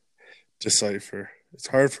to decipher. It's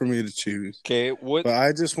hard for me to choose. Okay, what? But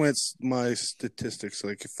I just went my statistics.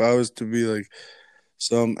 Like, if I was to be like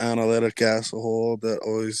some analytic asshole that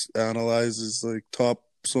always analyzes like top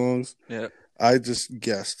songs, yeah, I just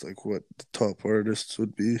guessed like what the top artists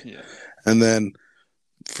would be, yeah, and then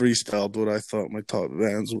freestyled what I thought my top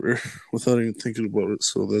bands were without even thinking about it.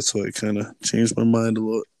 So that's why I kind of changed my mind a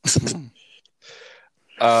lot.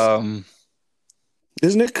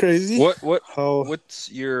 Isn't it crazy?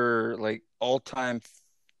 What's your like all-time?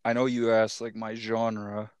 I know you asked like my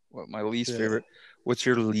genre, what my least favorite. What's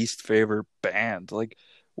your least favorite band? Like,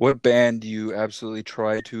 what band do you absolutely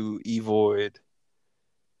try to avoid?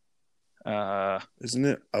 Isn't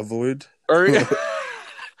it Avoid? Or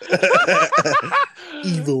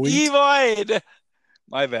Evoid. Evoid.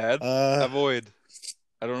 My bad. Avoid.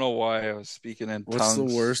 I don't know why I was speaking in tongues. What's the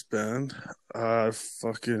worst band?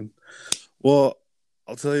 Well,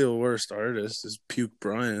 I'll tell you the worst artist is Puke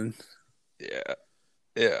Bryan. Yeah.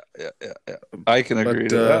 I can agree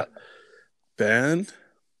to that. Band?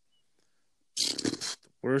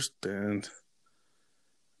 Worst band?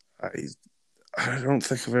 I don't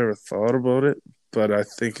think I've ever thought about it, but I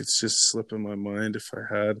think it's just slipping my mind if I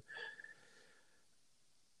had.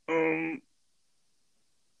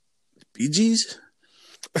 Bee Gees?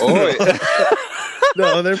 Oh,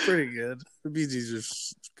 no, they're pretty good. The Bee Gees are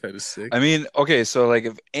kind of sick. I mean, okay, so like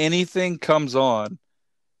if anything comes on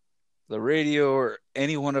the radio or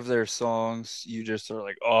any one of their songs, you just are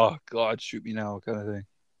like, oh God, shoot me now, kind of thing.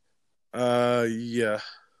 Yeah.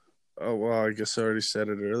 Oh well, I guess I already said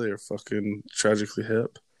it earlier. Fucking Tragically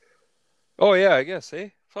Hip. Oh yeah, I guess.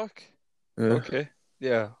 Hey, fuck. Yeah. Okay.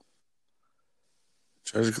 Yeah.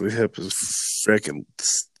 Tragically Hip is freaking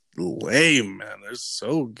lame, man. They're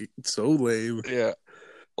so lame. Yeah.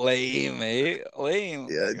 Lame, eh? Lame.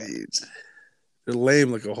 Yeah, okay. Dude. They're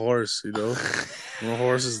lame like a horse, you know? When a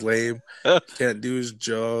horse is lame, can't do his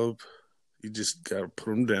job. You just gotta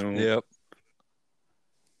put him down. Yep.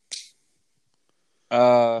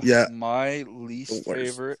 My least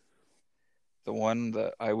favorite, the one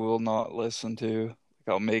that I will not listen to.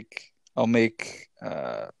 I'll make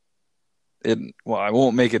it. Well, I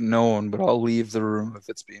won't make it known, but I'll leave the room if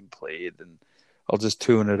it's being played, and I'll just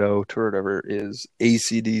tune it out or whatever. Is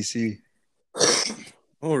AC/DC?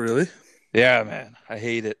 Oh, really? Yeah, man, I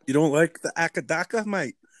hate it. You don't like the Akadaka,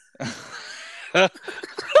 mate?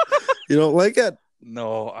 You don't like it?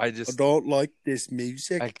 No, I don't like this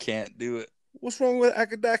music. I can't do it. What's wrong with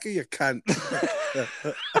Akadaka, you cunt?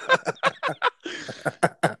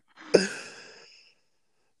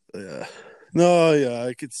 Yeah. No, yeah,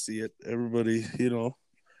 I could see it. Everybody, you know.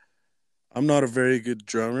 I'm not a very good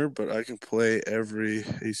drummer, but I can play every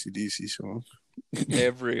AC/DC song.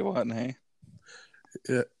 Everyone, hey?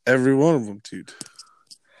 Yeah, every one of them, dude.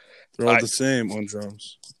 They're all the same on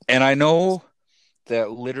drums. And I know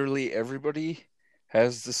that literally everybody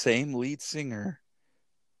has the same lead singer.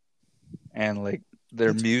 And like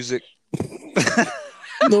their music.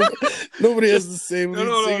 Nobody has the same lead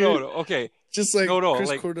singer. No. Okay. Just like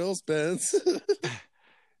Chris Cornell's bands.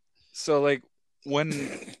 So like when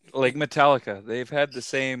like Metallica, they've had the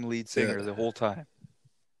same lead singer the whole time.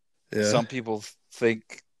 Yeah. Some people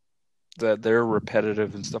think that they're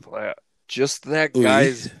repetitive and stuff like that. Just that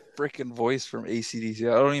guy's freaking voice from AC/DC.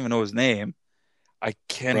 I don't even know his name. I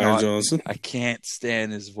can't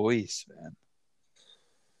stand his voice, man.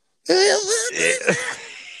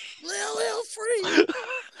 Free.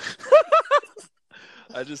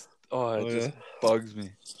 It just bugs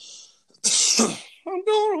me. I'm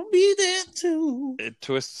gonna be there too. It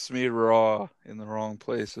twists me raw in the wrong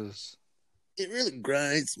places. It really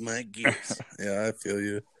grinds my gears. Yeah, I feel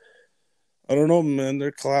you. I don't know, man.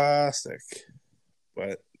 They're classic,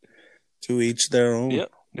 but to each their own.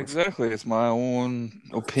 Yep, exactly. It's my own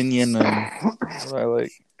opinion and what I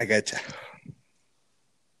like. I gotcha.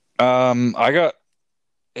 I got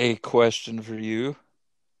a question for you.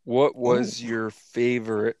 What was your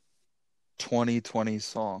favorite 2020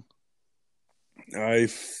 song? I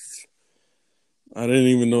didn't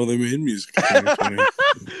even know they made music in 2020.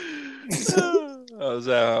 I was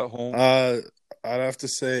at home. I'd have to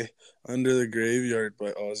say Under the Graveyard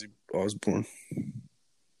by Ozzy Osbourne.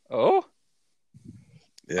 Oh?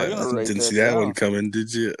 Yeah, I'm gonna write didn't that see that down. one coming,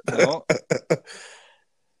 did you? No.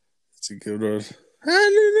 It's a good one. Under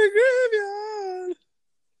the Graveyard.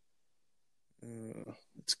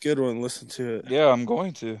 It's a good one. Listen to it. Yeah, I'm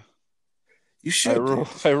going to. You should.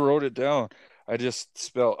 I wrote it down. I just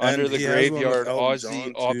spelled Under the Graveyard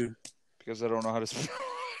Ozzy up because I don't know how to spell.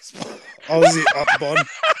 Ozzy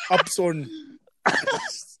Upson.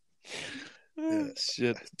 Yeah.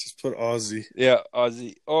 Shit. Just put Ozzy. Yeah,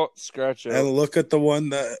 Ozzy. Oh, scratch out. And look at the one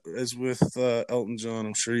that is with Elton John.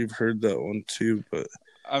 I'm sure you've heard that one too, but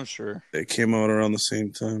I'm sure it came out around the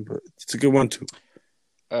same time. But it's a good one too.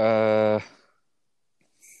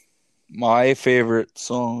 My favorite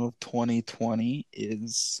song of 2020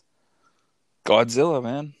 is Godzilla,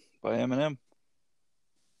 man, by Eminem.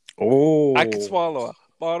 Oh, I could swallow a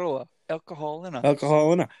bottle of alcohol in a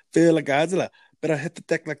feel like Godzilla. Better hit the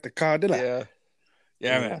deck like the Cardilla.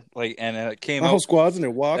 Yeah, man. Like, and it came my out. Whole squad's in there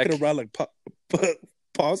walking around like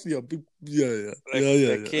posse. Yeah.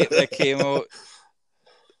 That came out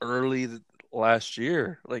early last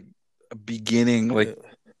year, like beginning, like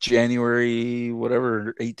January,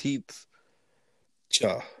 whatever, 18th.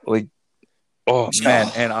 Like, oh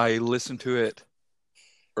man! And I listened to it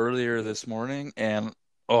earlier this morning, and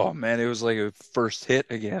oh man, it was like a first hit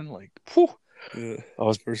again. Like, whew. Yeah. I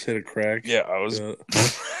was first hit a crack. Yeah, I was.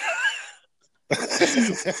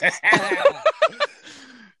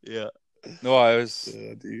 Yeah. No, I was.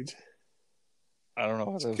 Dude. I don't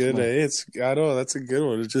know. It's good, eh? I know that's a good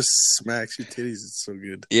one. It just smacks your titties. It's so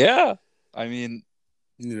good. Yeah. I mean,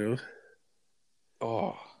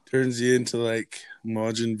 turns you into like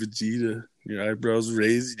Majin Vegeta. Your eyebrows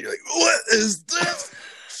raised. And you're like, what is this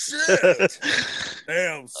shit?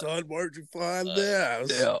 Damn, son, where'd you find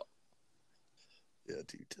this? Yeah,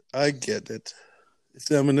 dude. I get it. It's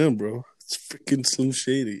Eminem, bro. It's freaking Slim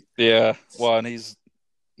Shady. Yeah. Well, and he's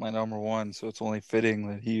my number one, so it's only fitting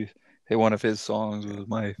that one of his songs was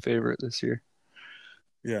my favorite this year.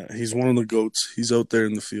 Yeah, he's one of the GOATs. He's out there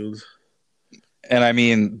in the field. And I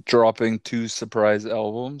mean, dropping 2 surprise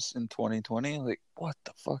albums in 2020, like, what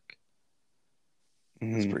the fuck?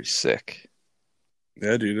 It's pretty sick.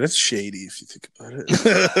 Yeah, dude, that's shady if you think about it.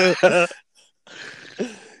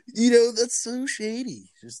 That's so shady.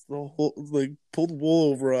 Just the whole, like, pull the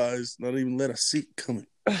wool over our eyes, not even let us see it coming.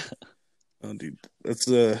 Oh, dude, it's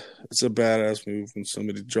a badass move when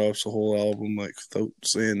somebody drops a whole album like without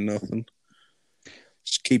saying nothing,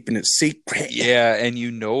 just keeping it secret. Yeah, and you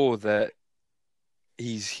know that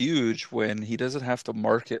he's huge when he doesn't have to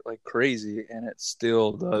market like crazy, and it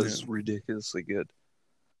still does ridiculously good.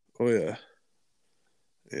 Oh yeah.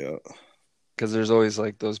 Because there's always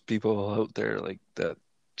like those people out there like that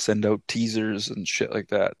send out teasers and shit like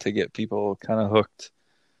that to get people kind of hooked.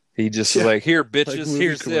 He just like, here, bitches, like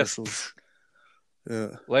here's this.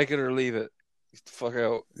 Yeah. Like it or leave it. Get the fuck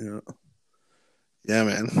out. Yeah,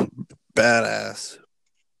 man. Badass.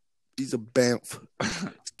 He's a Banff.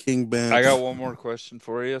 King Banff. I got one more question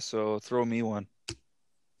for you, so throw me one.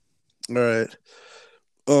 All right.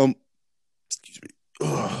 Excuse me.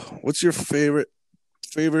 What's your favorite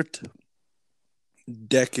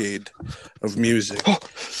decade of music?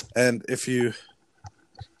 And if you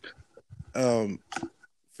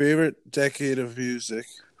favorite decade of music,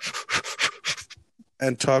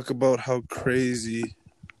 and talk about how crazy.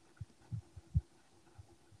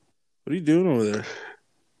 What are you doing over there?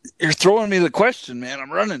 You're throwing me the question, man.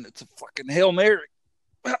 I'm running. It's a fucking Hail Mary.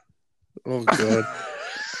 Oh god.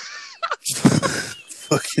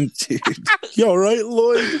 Fucking dude. You all right,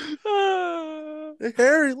 Lloyd? Hey,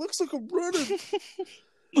 Harry, looks like I'm running.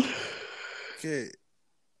 Okay.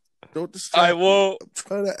 Don't distract I won't. Me. I'm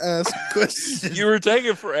trying to ask questions. You were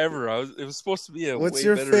taking forever. It was supposed to be a What's way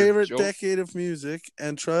your better favorite joke. decade of music?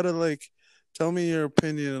 And try to like tell me your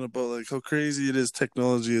opinion about like how crazy it is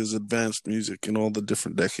technology has advanced music in all the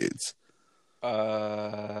different decades.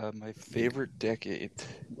 My favorite decade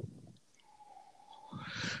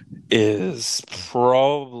is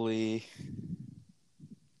probably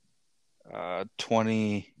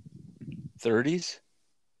 2030s.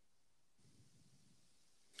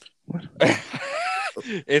 What?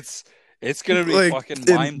 It's gonna be like fucking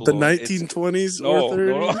mind blowing. The 1920s or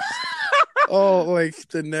 30s? No. Oh, like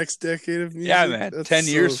the next decade of music? Yeah, man. That's 10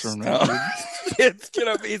 years from now. It's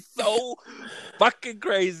gonna be so fucking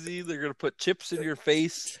crazy. They're gonna put chips in your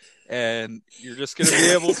face, and you're just gonna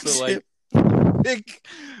be able to like pick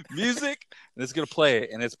music, and it's gonna play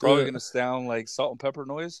it, and it's probably gonna sound like salt and pepper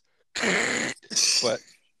noise. But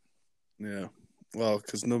yeah. Well,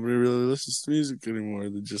 because nobody really listens to music anymore.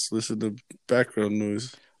 They just listen to background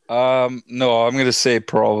noise. No, I'm gonna say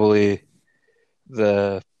probably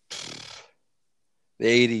the the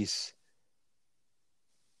 80s.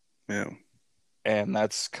 Yeah. And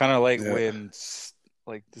that's kind of like Yeah. when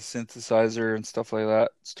like the synthesizer and stuff like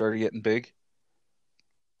that started getting big.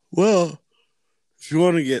 Well, if you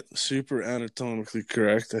want to get super anatomically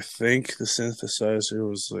correct, I think the synthesizer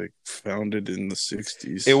was like founded in the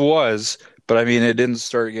 60s. It was, but I mean, it didn't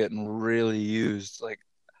start getting really used. Like,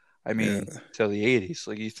 I mean, till the 80s.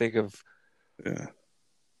 Like, you think of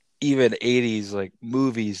even 80s like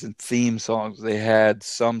movies and theme songs, they had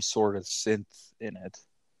some sort of synth in it.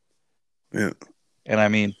 Yeah. And I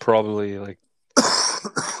mean, probably like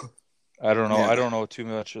I don't know. Yeah. I don't know too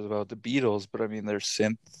much about the Beatles, but I mean, their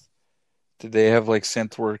synth. Did they have like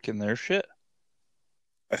synth work in their shit?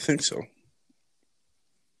 I think so.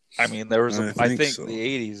 I mean, there was I think so.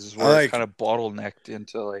 The 80s is where it kind of bottlenecked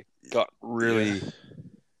into like got really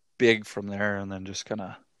big from there, and then just kind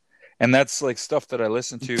of. And that's like stuff that I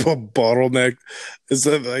listen to. Bottleneck? Is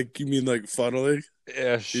that like, you mean like funneling?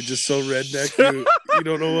 Yeah. You're just so redneck, you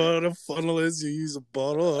don't know what a funnel is. You use a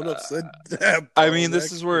bottle on upside down. I mean,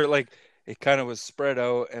 this is where like it kind of was spread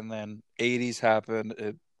out, and then 80s happened.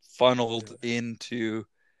 It funneled into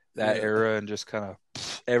that era, and just kind of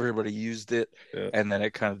everybody used it, and then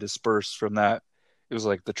it kind of dispersed from that. It was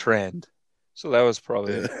like the trend. So that was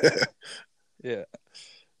probably yeah.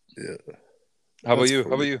 How about you?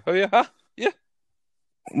 How about you? Oh yeah, huh? Yeah.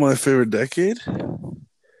 My favorite decade?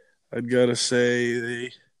 I'd gotta say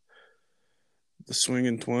the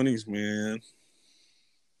swinging 20s, man.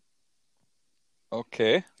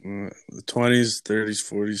 Okay. The 20s, 30s,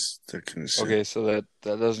 40s, that kind of shit. Okay, so that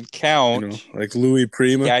doesn't count. You know, like Louis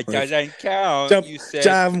Prima. That doesn't count. Jump, you said,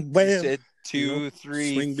 jive, bam. You said 2,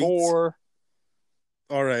 3, 4.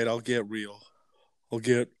 All right, I'll get real. I'll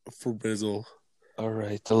get for Bizzle. All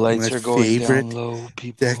right, the lights are going down low,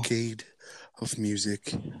 people. Decade of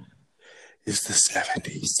music is the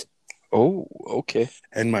 70s. Oh, okay.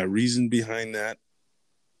 And my reason behind that,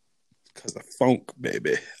 because of funk,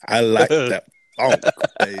 baby. I like that funk,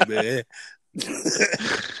 baby.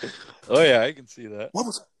 Oh yeah, I can see that. What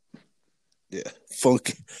was it? Yeah,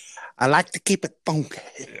 funky. I like to keep it funky.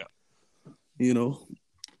 Yeah. You know,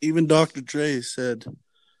 even Dr. Dre said,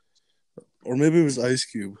 or maybe it was Ice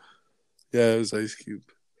Cube. Yeah, it was Ice Cube.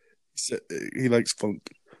 He said he likes funk.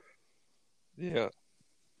 Yeah.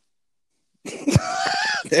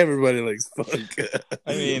 Everybody likes funk.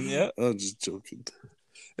 I mean, yeah. I'm just joking.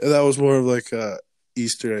 And that was more of like a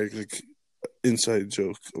Easter egg, like inside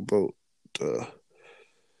joke about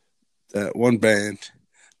that one band.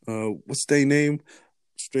 What's their name?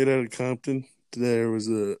 Straight out of Compton. There was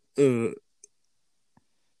a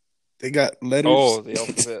they got letters. Oh, the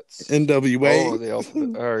alphabets. NWA. Oh, the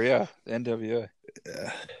alphabet. Oh, yeah, the NWA.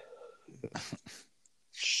 Yeah.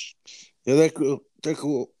 Yeah, they're cool. They're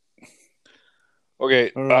cool.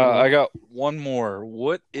 Okay, I got one more.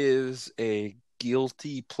 What is a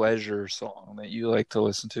guilty pleasure song that you like to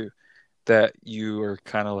listen to that you are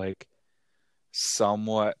kind of like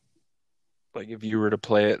somewhat like if you were to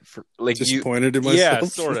play it for like disappointed in myself? Yeah,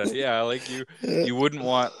 sort of. Yeah, like you wouldn't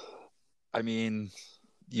want. I mean,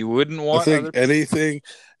 you wouldn't want. I think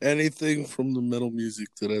anything from the metal music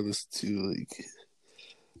that I listen to, like,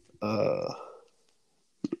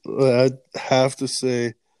 I'd have to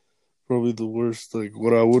say probably the worst, like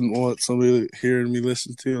what I wouldn't want somebody hearing me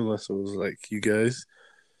listen to unless it was like you guys.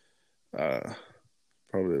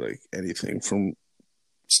 Probably like anything from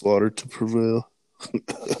Slaughter to Prevail.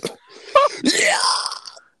 Yeah.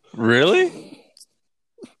 Really?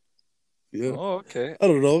 Yeah. Oh, okay. I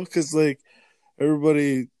don't know, because like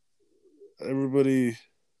everybody,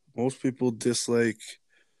 most people dislike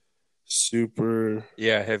super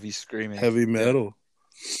heavy screaming, heavy metal.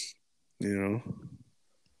 You know,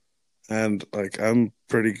 and like I'm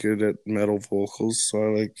pretty good at metal vocals, so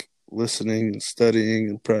I like listening and studying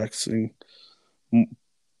and practicing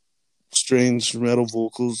strange metal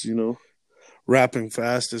vocals. You know, rapping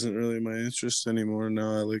fast isn't really my interest anymore.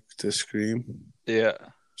 Now I like to scream. Yeah,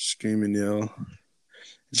 scream and yell,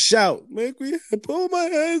 shout, make me pull my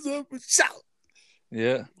hands up and shout.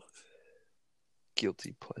 Yeah.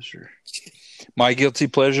 Guilty pleasure. My guilty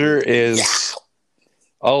pleasure is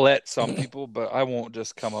I'll let some people, but I won't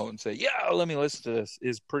just come out and say, yeah, let me listen to this.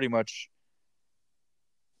 Is pretty much,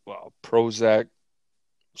 well, Prozac,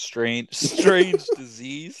 strange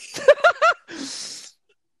disease.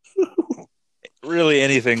 Really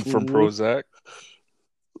anything from Prozac.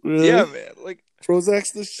 Really? Yeah, man. Like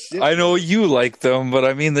Prozac's the shit. I know you like them, but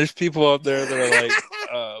I mean, there's people out there that are like,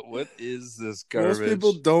 what is this garbage? Most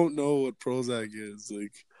people don't know what Prozac is.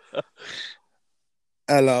 Like,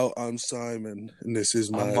 Hello, I'm Simon, and this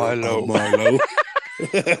is I'm Milo. Milo.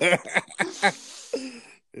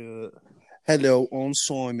 Yeah. Hello, I'm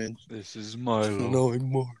Simon. This is Milo. No,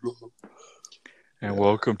 I'm Milo. And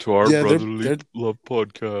welcome to our Brotherly Love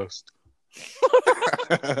podcast.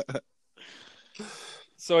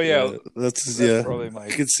 So that's probably my.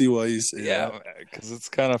 I can see why you say that. Yeah, because it's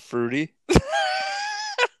kind of fruity.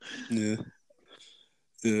 Yeah.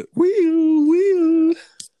 Wee.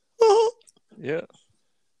 Oh. Yeah.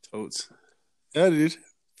 Totes. Yeah, dude.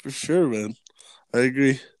 For sure, man. I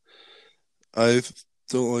agree. I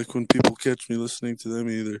don't like when people catch me listening to them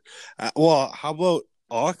either. Well, how about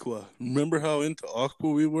Aqua? Remember how into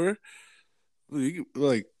Aqua we were?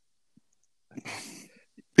 Like,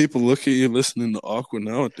 people look at you listening to Aqua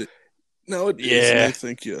nowadays, and they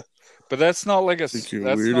think you. But that's not like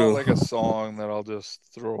weirdo. Not like a song that I'll just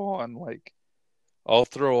throw on. Like, I'll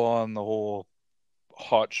throw on the whole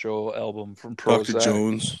Hot Show album from Prozac. Dr.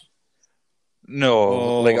 Jones.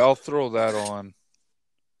 No, like I'll throw that on.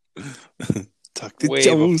 Dr. Way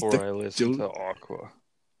Jones, before I listen to Aqua.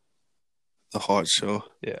 The Hot Show.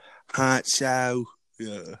 Yeah. Hot Show.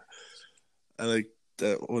 Yeah. I like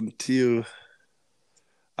that one too.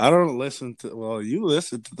 I don't listen to. Well, you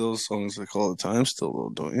listen to those songs like all the time, still,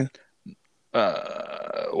 though, don't you?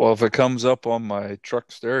 Well, if it comes up on my truck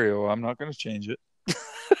stereo, I'm not going to change it.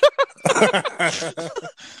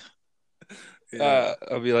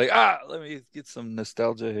 I'll be like, let me get some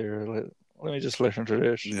nostalgia here. Let me just listen to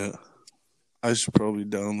this. Yeah, I should probably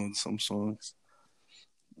download some songs.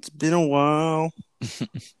 It's been a while.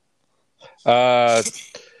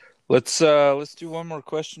 Let's do one more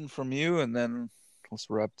question from you, and then let's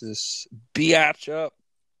wrap this biatch up.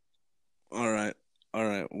 All right.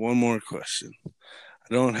 One more question.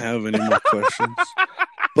 I don't have any more questions,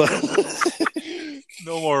 but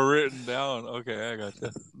no more written down. Okay, I got you.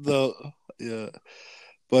 Yeah.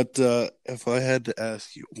 But if I had to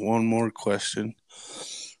ask you one more question,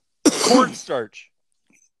 cornstarch.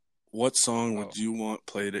 What song would you want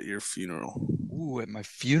played at your funeral? Ooh, at my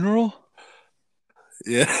funeral?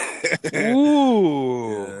 Yeah.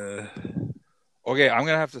 Ooh. Yeah. Okay, I'm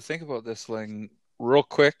gonna have to think about this thing real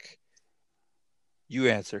quick. You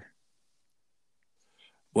answer.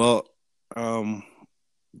 Well,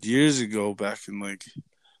 years ago, back in like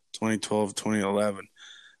 2012, 2011,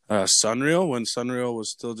 Sunreal, when Sunreal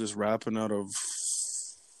was still just rapping out of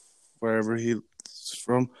wherever he's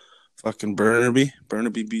from, fucking Burnaby,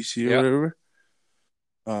 BC or whatever.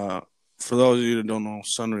 For those of you that don't know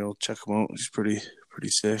Sunreal, check him out. He's pretty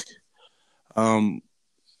sick.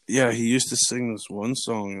 Yeah, he used to sing this one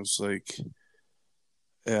song. It was like,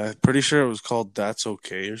 I'm pretty sure it was called "That's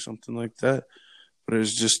Okay" or something like that. But it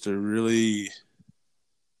was just a really,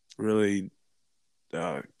 really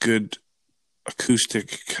good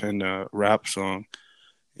acoustic kind of rap song,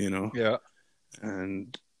 you know. Yeah.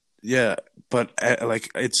 And yeah, but I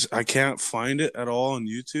can't find it at all on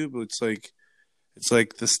YouTube. It's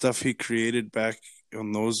like the stuff he created back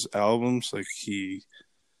on those albums. It's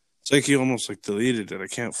like he almost like deleted it. I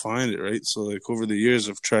can't find it, right? So like over the years,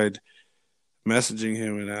 I've tried messaging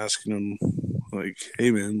him and asking him like,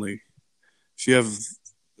 "Hey man, like if you have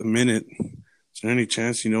a minute, is there any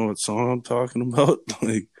chance you know what song I'm talking about?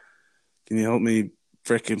 Like, can you help me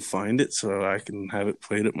frickin' find it so I can have it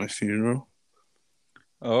played at my funeral?"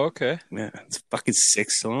 Oh, okay. Yeah, it's a fucking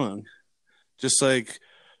sick song. Just like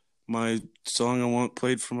my song I want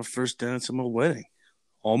played for my first dance at my wedding.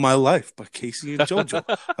 All My Life by Casey and JoJo.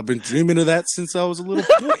 I've been dreaming of that since I was a little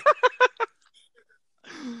boy.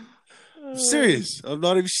 I'm serious. I'm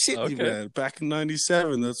not even shitting you, man. Back in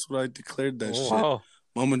 97, that's when I declared that shit. Wow.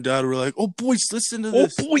 Mom and Dad were like, "Oh, boys, listen to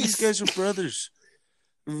this. These guys are brothers."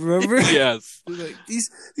 Remember? Yes. They're like,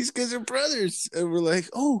 these guys are brothers. And we're like,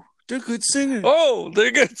 "Oh, they're good singers." Oh,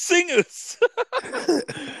 they're good singers.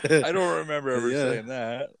 I don't remember ever saying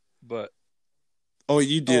that, but... Oh,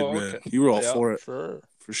 you did, man. You were all for it. For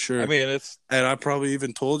sure. I mean, and I probably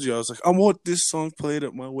even told you, I was like, I want this song played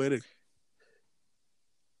at my wedding.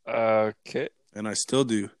 Okay. And I still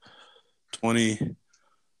do.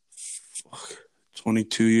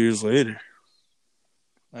 22 years later.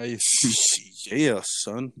 Nice. Yeah,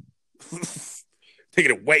 son. Take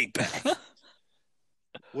it way back.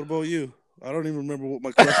 What about you? I don't even remember what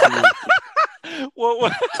my question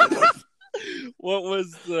was.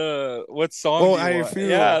 What song? Oh, I feel.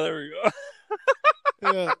 Yeah, there we go.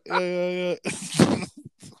 Yeah.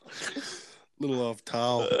 Little off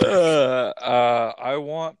towel. I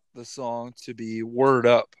want the song to be "Word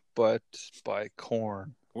Up," but by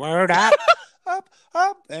Korn. Word up, up,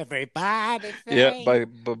 everybody. Sing. Yeah, by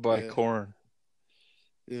Korn.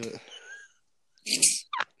 Yeah.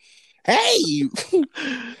 Hey,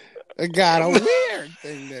 I got a weird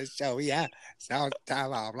thing to show you. So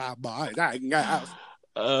tell all my boys I got.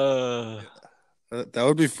 That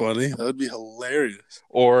would be funny. That would be hilarious.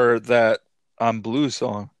 Or that I'm blue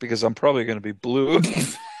song because I'm probably gonna be blue.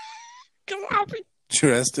 'Cause I'll be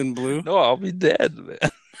Dressed in blue. no, I'll be dead, man.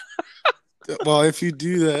 Well, if you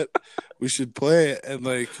do that, we should play it, and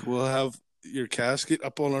like we'll have your casket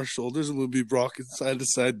up on our shoulders, and we'll be rocking side to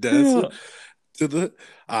side dancing to the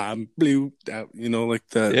 "I'm blue," you know, like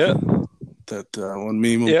that. Yeah. That one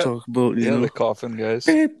meme we'll talk about. You know, the coffin guys.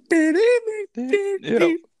 yeah.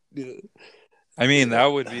 I mean, that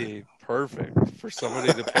would be perfect for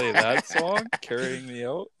somebody to play that song, "Carrying Me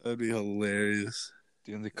Out." That'd be hilarious.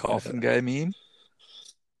 Doing the coffin guy meme.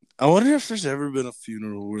 I wonder if there's ever been a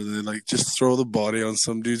funeral where they like just throw the body on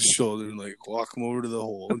some dude's shoulder and like walk him over to the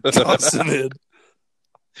hole and toss him in.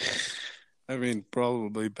 I mean,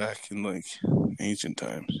 probably back in like ancient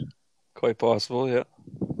times. Quite possible, yeah.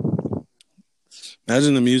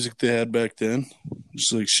 Imagine the music they had back then,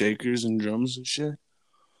 just like shakers and drums and shit.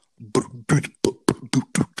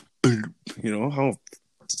 You know how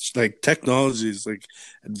like technology is like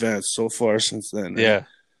advanced so far since then. Right? Yeah.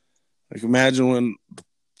 Like imagine when the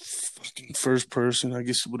fucking first person, I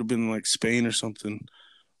guess it would have been like Spain or something,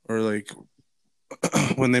 or like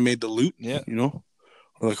when they made the lute, yeah, you know,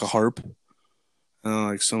 or like a harp.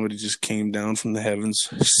 Like somebody just came down from the heavens,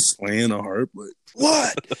 slaying a harp. Like,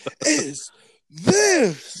 what is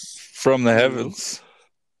this from the heavens?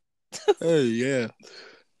 Hey, yeah.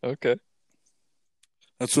 Okay.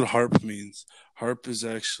 That's what harp means. Harp is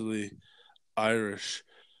actually Irish,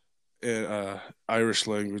 Irish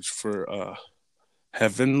language for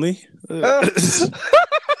heavenly.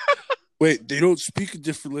 Wait, they don't speak a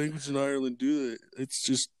different language in Ireland, do they? It's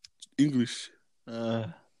just English.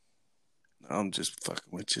 I'm just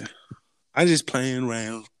fucking with you. I'm just playing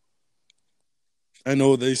around. I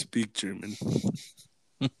know they speak German.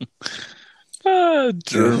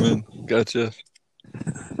 German. Gotcha.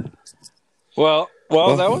 Well,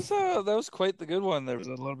 that was quite the good one. There was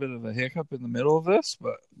a little bit of a hiccup in the middle of this,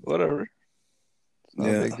 but whatever. It's not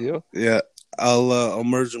a big deal. Yeah, I'll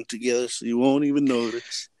merge them together so you won't even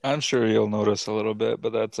notice. I'm sure you'll notice a little bit,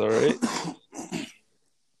 but that's all right.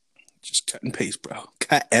 Just cut and paste, bro.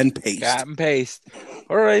 Cut and paste. Cut and paste.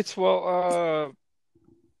 All right. Well,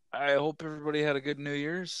 I hope everybody had a good New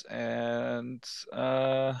Year's, and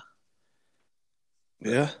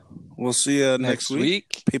yeah, we'll see you next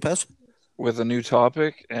week. PayPal with a new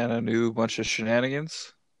topic and a new bunch of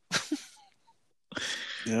shenanigans.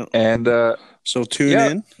 Yeah, and so tune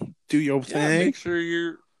in, do your thing. Make sure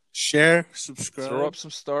you share, subscribe, throw up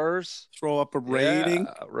some stars, throw up a rating,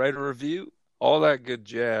 write a review, all that good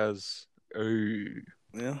jazz. Yeah,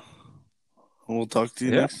 and we'll talk to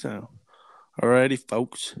you next time. Alrighty,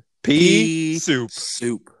 folks. Pea soup.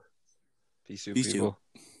 Soup. Pea soup, people.